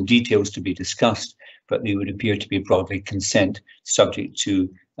details to be discussed, but they would appear to be broadly consent, subject to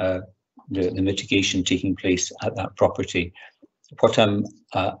the mitigation taking place at that property. What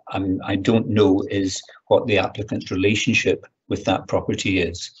I don't know is what the applicant's relationship with that property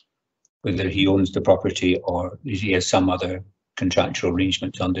is, whether he owns the property or he has some other contractual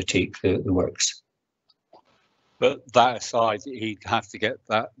arrangement to undertake the works. But that aside, he'd have to get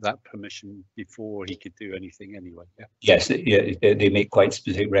that permission before he could do anything anyway. Yeah. Yes, yeah, they make quite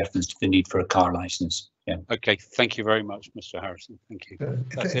specific reference to the need for a car licence. Yeah. Okay. Thank you very much, Mr. Harrison. Thank you.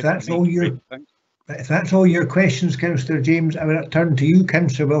 If that's all your questions, Councillor James, I will turn to you,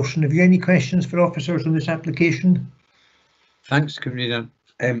 Councillor Wilson. Have you any questions for officers on this application? Thanks, Convener.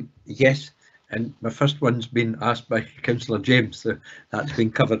 Yes. And my first one's been asked by Councillor James, so that's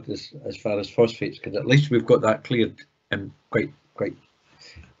been covered as far as phosphates, because at least we've got that cleared quite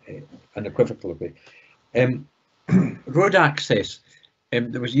unequivocally. Road access.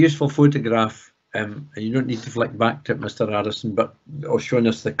 There was a useful photograph, and you don't need to flick back to it, Mr. Harrison, but showing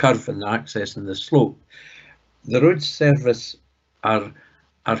us the curve and the access and the slope. The road service are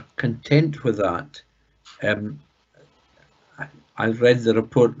content with that. I read the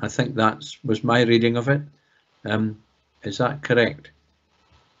report. I think that was my reading of it. Is that correct?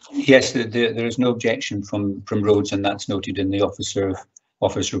 Yes, there is no objection from roads, and that's noted in the office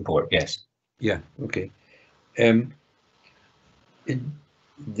report. Yes. Yeah. Okay.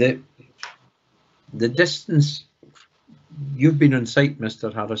 The distance. You've been on site,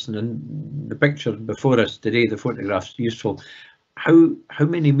 Mr. Harrison, and the picture before us today, the photograph's useful. How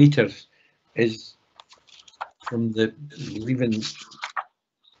many meters is from the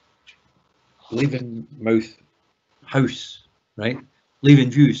Leavenmouth house, right?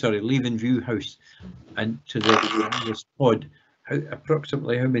 Leavenview house, and to the nearest pod.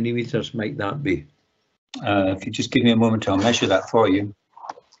 Approximately how many meters might that be? If you just give me a moment, I'll measure that for you.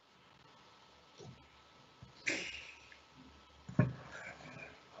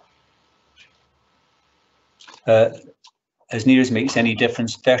 As near as makes any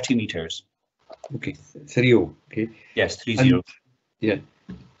difference, 30 metres. Okay, 30. Okay. Yes, 30. Yeah,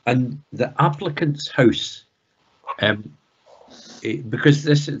 and the applicant's house, because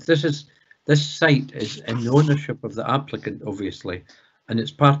this site is in the ownership of the applicant, obviously, and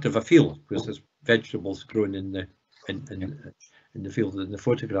it's part of a field because there's vegetables grown in the field in the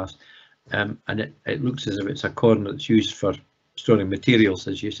photographs, and it looks as if it's a corner that's used for storing materials,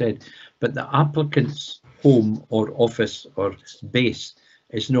 as you said, but the applicant's home or office or base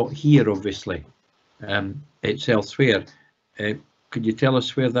is not here, obviously. It's elsewhere. Could you tell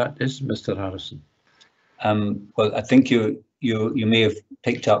us where that is, Mr. Harrison? Well, I think you may have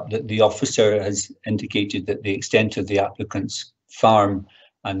picked up that the officer has indicated that the extent of the applicant's farm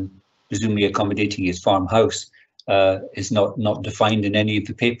and presumably accommodating his farmhouse, is not defined in any of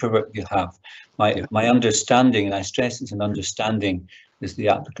the paperwork you have. My understanding, and I stress it's an understanding, is the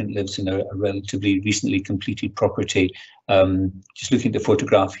applicant lives in a relatively recently completed property. Just looking at the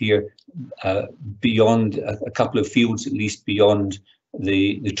photograph here, beyond a couple of fields, at least beyond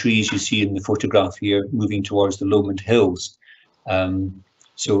the trees you see in the photograph here, moving towards the Lomond Hills.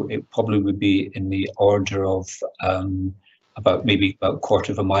 So it probably would be in the order of about a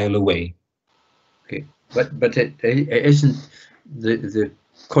quarter of a mile away. Okay, but it isn't the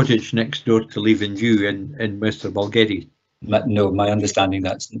cottage next door to Leaving View in Mr. Balgeddy. No, my understanding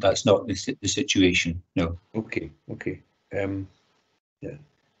that's not the situation. No. Okay.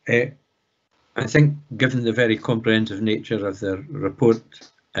 Yeah. I think, given the very comprehensive nature of the report,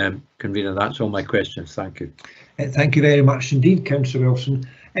 Convener, that's all my questions. Thank you. Thank you very much indeed, Councillor Wilson.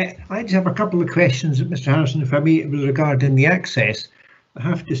 I just have a couple of questions, Mr. Harrison, if I may, regarding the access. I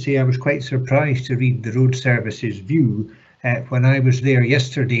have to say I was quite surprised to read the Road Services view when I was there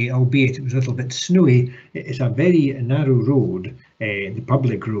yesterday, albeit it was a little bit snowy. It's a very narrow road, the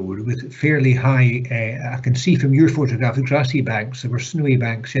public road, with fairly high, I can see from your photograph, the grassy banks. There were snowy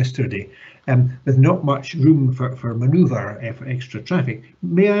banks yesterday, with not much room for manoeuvre for extra traffic.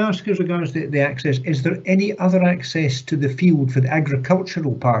 May I ask, as regards the access, is there any other access to the field for the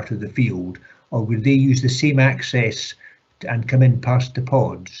agricultural part of the field, or would they use the same access and come in past the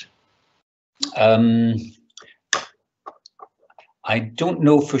pods? I don't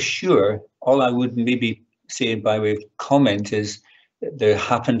know for sure. All I would maybe say by way of comment is that there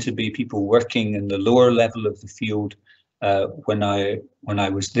happened to be people working in the lower level of the field when I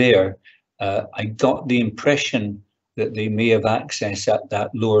was there. I got the impression that they may have access at that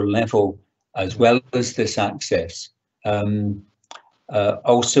lower level as well as this access.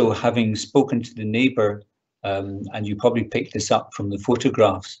 Also, having spoken to the neighbour, and you probably picked this up from the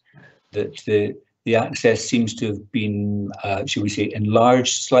photographs, that the access seems to have been, shall we say,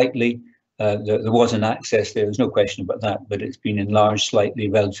 enlarged slightly. There was an access there, there's no question about that, but it's been enlarged slightly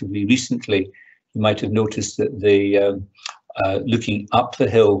relatively recently. You might have noticed that looking up the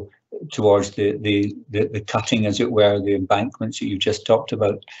hill towards the cutting, as it were, the embankments that you just talked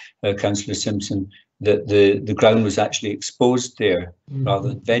about, Councillor Simpson, that the ground was actually exposed there rather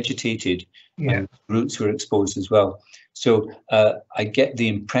than vegetated, and roots were exposed as well. So I get the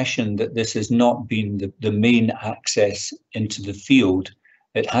impression that this has not been the main access into the field.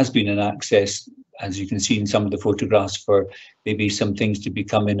 It has been an access, as you can see in some of the photographs, for maybe some things to be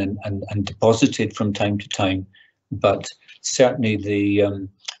come in and deposited from time to time. But certainly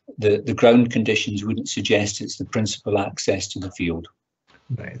the ground conditions wouldn't suggest it's the principal access to the field.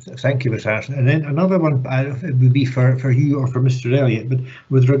 Right, thank you, Mr. Harrison. And then another one would be for you or for Mr. Elliott, but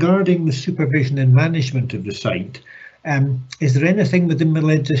with regarding the supervision and management of the site, is there anything within the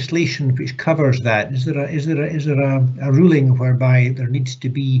legislation which covers that? Is there a ruling whereby there needs to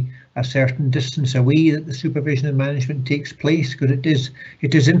be a certain distance away that the supervision and management takes place? Because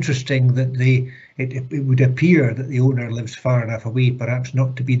it is interesting that it would appear that the owner lives far enough away, perhaps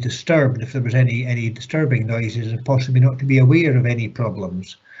not to be disturbed if there was any disturbing noises, and possibly not to be aware of any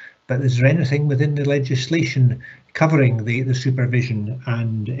problems. But is there anything within the legislation covering the supervision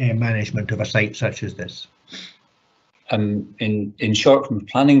and management of a site such as this? In short, from a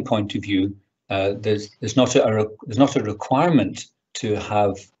planning point of view, there's not a requirement to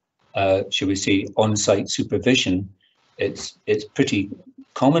have, shall we say, on-site supervision. It's pretty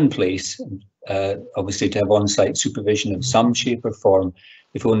commonplace, obviously, to have on-site supervision of some shape or form,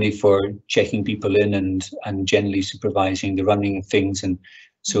 if only for checking people in and generally supervising the running of things, and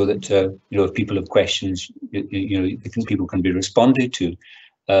so that if people have questions, people can be responded to,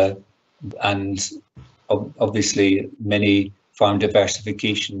 and obviously, many farm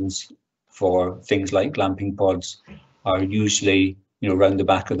diversifications for things like glamping pods are usually, around the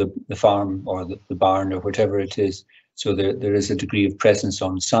back of the farm or the barn or whatever it is. So there is a degree of presence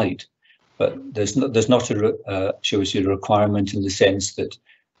on site, but there's not a shall we say, requirement in the sense that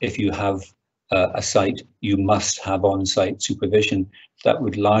if you have a site, you must have on-site supervision. That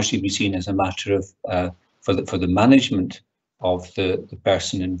would largely be seen as a matter of for the management of the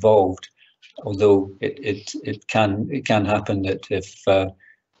person involved. Although it can happen that if a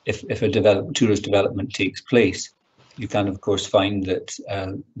tourist development takes place, you can of course find that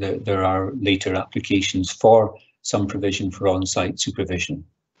there are later applications for some provision for on-site supervision.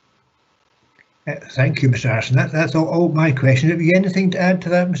 Thank you, Mr. Harrison. That's all my questions. Have you anything to add to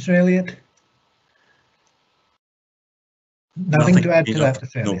that, Mr. Elliott? Nothing to add to that,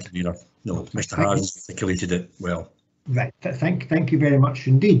 Mr. Elliott? No, Mr. Harrison articulated it well. Right, thank you very much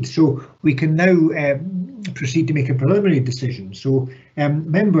indeed. So we can now proceed to make a preliminary decision. So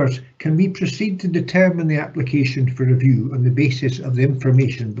members, can we proceed to determine the application for review on the basis of the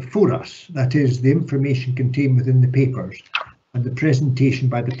information before us, that is, the information contained within the papers and the presentation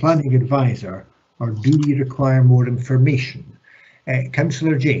by the planning advisor, or do we require more information?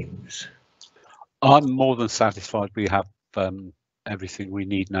 Councillor James. I'm more than satisfied we have everything we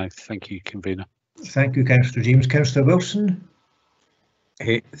need now. Thank you, convener. Thank you, Councillor James. Councillor Wilson.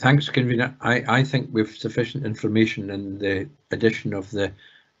 Hey, thanks, convener. I think we've sufficient information, and the addition of the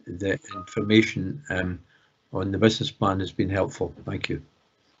information on the business plan has been helpful. Thank you.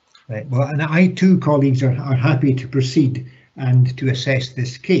 Right. Well, and I too, colleagues, are happy to proceed and to assess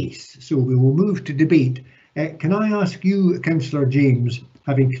this case. So we will move to debate. Can I ask you, Councillor James,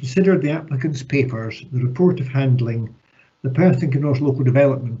 having considered the applicant's papers, the report of handling, the Perth and Kinross Local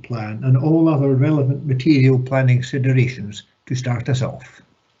Development Plan and all other relevant material planning considerations, to start us off?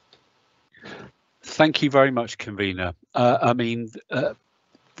 Thank you very much, convener. I mean,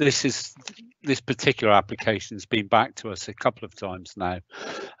 this particular application has been back to us a couple of times now,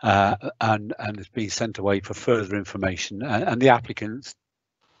 and has been sent away for further information, and the applicant,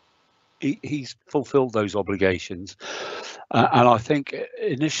 he's fulfilled those obligations, and I think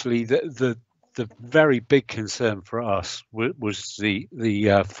initially the very big concern for us was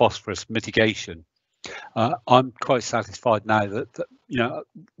the phosphorus mitigation. I'm quite satisfied now that you know,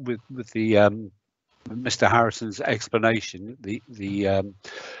 with the Mr. Harrison's explanation, the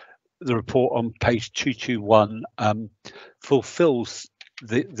report on page 221 fulfills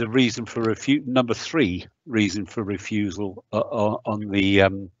the reason for number 3 reason for refusal on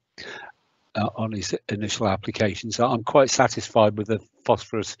his initial application. So I'm quite satisfied with the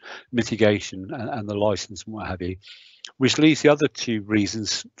phosphorus mitigation and the license and what have you, which leaves the other 2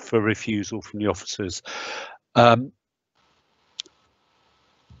 reasons for refusal from the officers.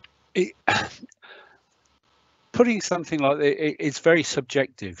 Putting something like that, it's very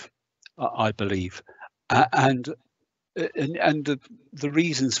subjective, I believe, and the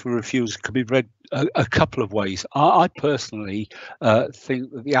reasons for refusal can be read a couple of ways. I personally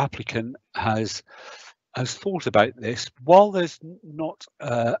think that the applicant has thought about this. While there's not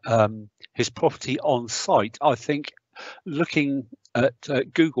his property on site, I think looking at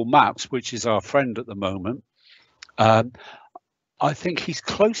Google Maps, which is our friend at the moment, I think he's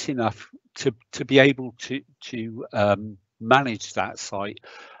close enough to be able to manage that site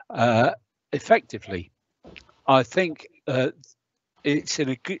effectively. I think it's in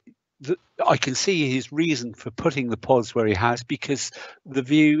a good. I can see his reason for putting the pods where he has, because the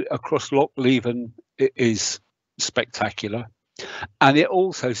view across Loch Leven is spectacular, and it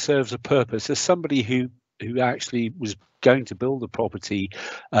also serves a purpose. As somebody who actually was going to build a property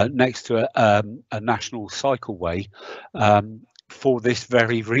next to a national cycleway for this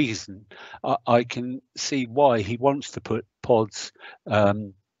very reason, I can see why he wants to put pods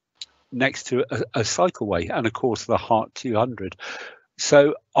next to a cycleway, and of course the Hart 200.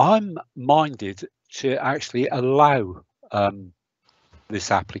 So I'm minded to actually allow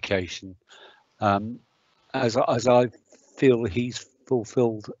this application, as I feel he's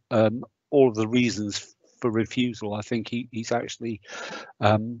fulfilled all of the reasons for refusal. I think he's actually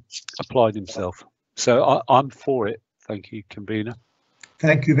applied himself. So I'm for it. Thank you, convener.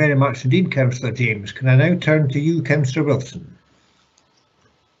 Thank you very much indeed, Councillor James. Can I now turn to you, Councillor Wilson?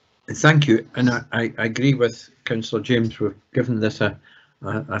 Thank you, and I agree with Councillor James. We've given this a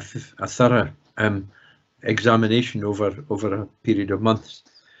thorough examination over a period of months.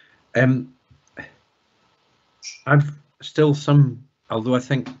 I've still some, although I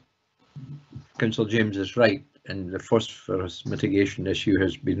think Councillor James is right, and the phosphorus mitigation issue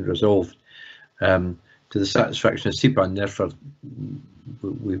has been resolved to the satisfaction of SEPA, and therefore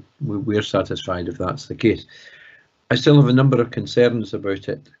we're satisfied if that's the case. I still have a number of concerns about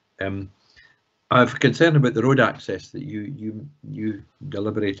it. I have concern about the road access that you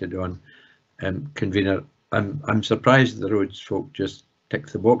deliberated on, convener. I'm surprised the roads folk just tick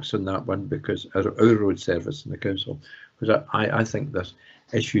the box on that one, because our road service in the council, because I think there's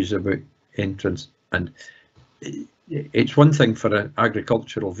issues about entrance, and it's one thing for an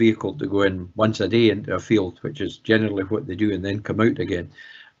agricultural vehicle to go in once a day into a field, which is generally what they do, and then come out again.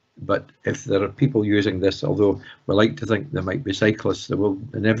 But if there are people using this, although we like to think there might be cyclists, there will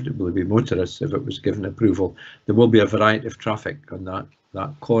inevitably be motorists if it was given approval. There will be a variety of traffic on that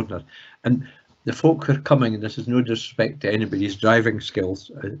corner. And the folk who are coming, and this is no disrespect to anybody's driving skills,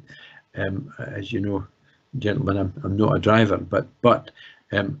 as you know, gentlemen, I'm not a driver, but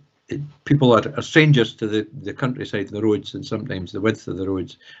people are strangers to the countryside, the roads, and sometimes the width of the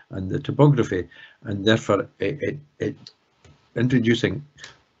roads and the topography, and therefore introducing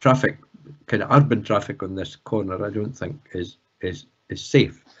traffic, kind of urban traffic on this corner, I don't think is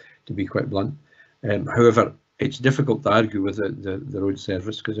safe, to be quite blunt. However, it's difficult to argue with the road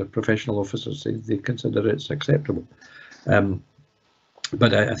service because our professional officers say they consider it's acceptable.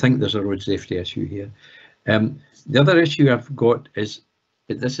 But I think there's a road safety issue here. The other issue I've got is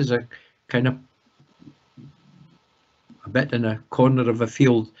that this is a kind of a bit in a corner of a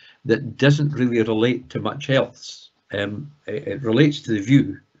field that doesn't really relate to much else. It relates to the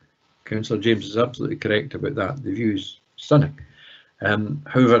view. Councillor James is absolutely correct about that. The view is stunning.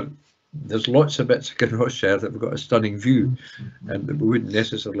 However, there's lots of bits of Kinrossshire that have got a stunning view, but we wouldn't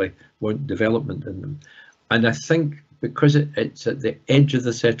necessarily want development in them. And I think because it's at the edge of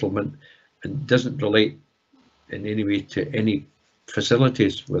the settlement and doesn't relate in any way to any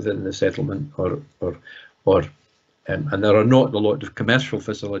facilities within the settlement, and there are not a lot of commercial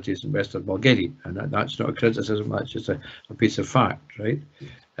facilities in Western Balgeddy, and that's not a criticism, that's just a piece of fact, right?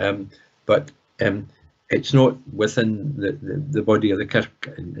 But it's not within the body of the kirk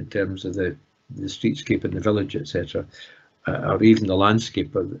in terms of the streetscape in the village, etc., or even the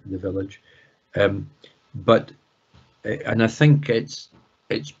landscape of the village. And I think it's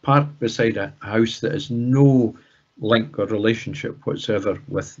parked beside a house that has no link or relationship whatsoever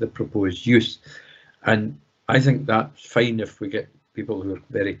with the proposed use. And I think that's fine if we get people who are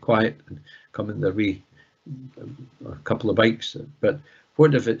very quiet and come in their way, a couple of bikes. But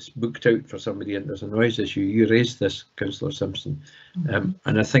what if it's booked out for somebody and there's a noise issue? You raised this, Councillor Simpson,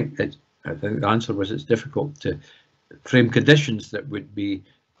 and I think the answer was it's difficult to frame conditions that would be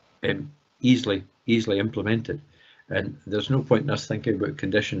easily implemented. And there's no point in us thinking about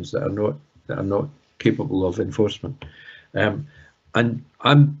conditions that are not capable of enforcement. And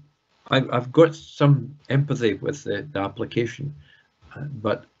I've got some empathy with the application,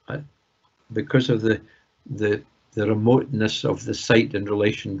 but because of the remoteness of the site in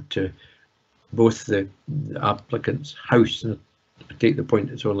relation to both the applicant's house, and I take the point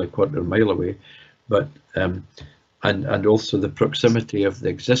it's only a quarter of a mile away, but and also the proximity of the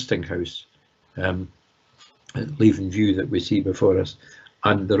existing house, leaving view that we see before us,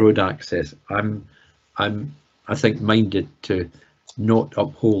 and the road access, I think minded to not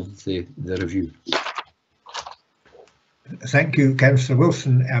uphold the review. Thank you, Councillor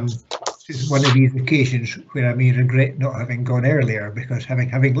Wilson. This is one of these occasions where I may regret not having gone earlier, because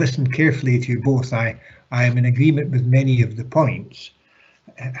having listened carefully to you both, I am in agreement with many of the points.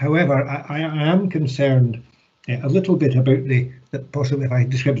 However, I am concerned a little bit about the possibly, if I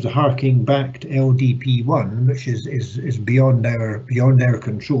describe it as a harking back to LDP1, which is beyond our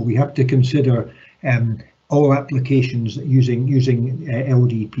control. We have to consider all applications using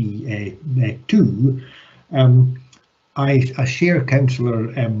LDP2. I share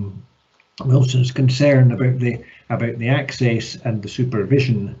Councillor Wilson's concern about the access and the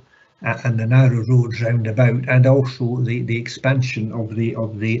supervision and the narrow roads round about, and also the expansion of the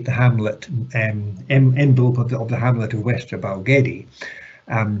hamlet envelope of the hamlet of Wester Balgeddy.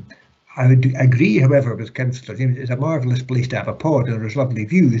 I would agree, however, with Councillor James. It's a marvellous place to have a pod and there's lovely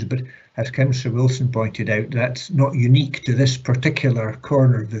views, but as Councillor Wilson pointed out, that's not unique to this particular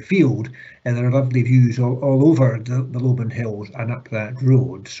corner of the field, and there are lovely views all over the Lowman Hills and up that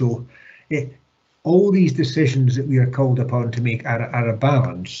road. So all these decisions that we are called upon to make are a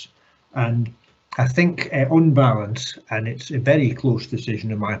balance, and I think on balance, and it's a very close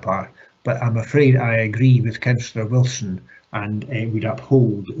decision on my part, but I'm afraid I agree with Councillor Wilson and would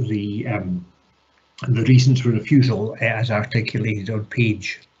uphold the reasons for refusal as articulated on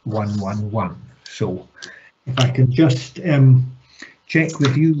page 111. So if I can just check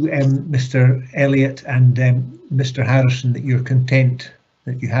with you, Mr. Elliott and Mr. Harrison, that you're content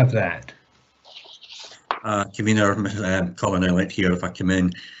that you have that. Convener, Colin Elliott here, if I come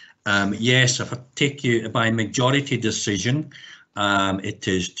in. Yes, if I take you by majority decision, it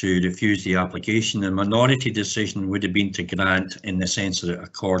is to refuse the application. The minority decision would have been to grant, in the sense that it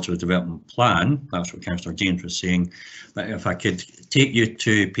accords with the development plan. That's what Councillor James was saying. But if I could take you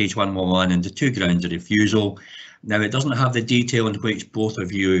to page 111 and the two grounds of refusal. Now, it doesn't have the detail in which both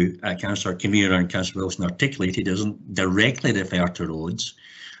of you, Councillor Convener and Councillor Wilson, articulated. It doesn't directly refer to roads.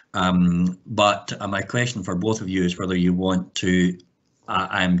 But my question for both of you is whether you want to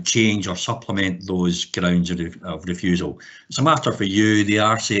change or supplement those grounds of refusal. It's a matter for you. They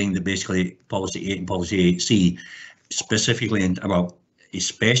are saying that basically policy 8 and policy 8C, specifically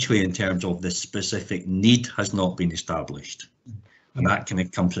especially in terms of the specific need, has not been established, and that can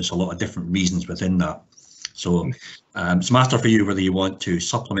encompass a lot of different reasons within that. So it's a matter for you whether you want to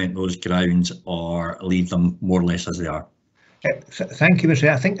supplement those grounds or leave them more or less as they are. Thank you, Mr.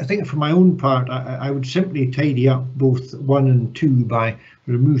 I think for my own part, I would simply tidy up both 1 and 2 by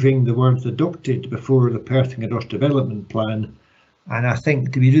removing the words adopted before the Perth and Kinross development plan. And I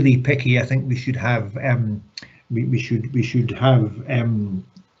think, to be really picky, I think we should have we should have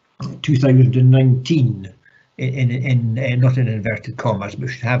 2019 in not in inverted commas, but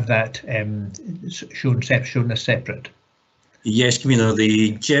we should have that shown as separate. Yes, Convener,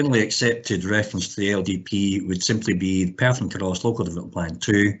 the generally accepted reference to the LDP would simply be Perth and Kinross Local Development Plan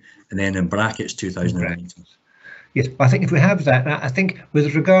 2, and then in brackets 2019. Yes, I think if we have that, I think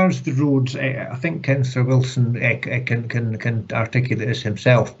with regards to roads, I think Councillor Wilson can articulate this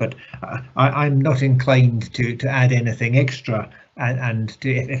himself, but I'm not inclined to add anything extra. And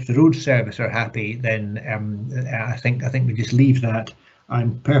if the road service are happy, then I think we just leave that.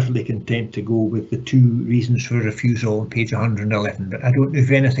 I'm perfectly content to go with the 2 reasons for refusal on page 111, but I don't know if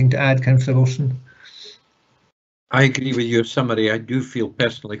you have anything to add, Councillor Wilson. I agree with your summary. I do feel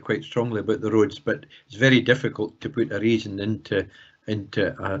personally quite strongly about the roads, but it's very difficult to put a reason into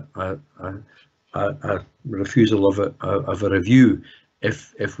a refusal of a review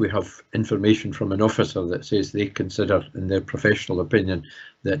if we have information from an officer that says they consider, in their professional opinion,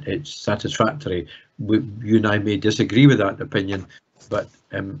 that it's satisfactory. You and I may disagree with that opinion, but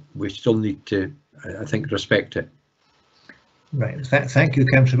we still need to, I think, respect it. Right, thank you,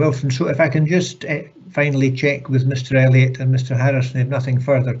 Councillor Wilson. So if I can just finally check with Mr. Elliott and Mr. Harrison, if nothing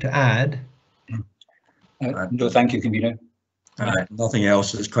further to add. No, thank you, Convener. Nothing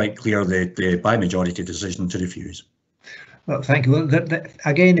else. It's quite clear the by majority decision to refuse. Well, thank you. Well,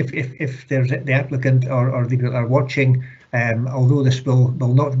 again, if there's the applicant or the people are watching, although this will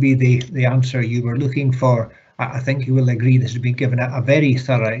not be the answer you were looking for, I think you will agree this has been given a very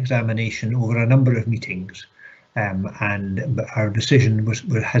thorough examination over a number of meetings, and our decision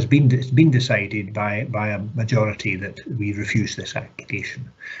has been decided by a majority that we refuse this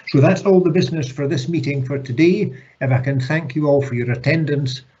application. So that's all the business for this meeting for today. If I can thank you all for your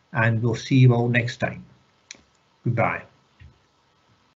attendance, and we'll see you all next time. Goodbye.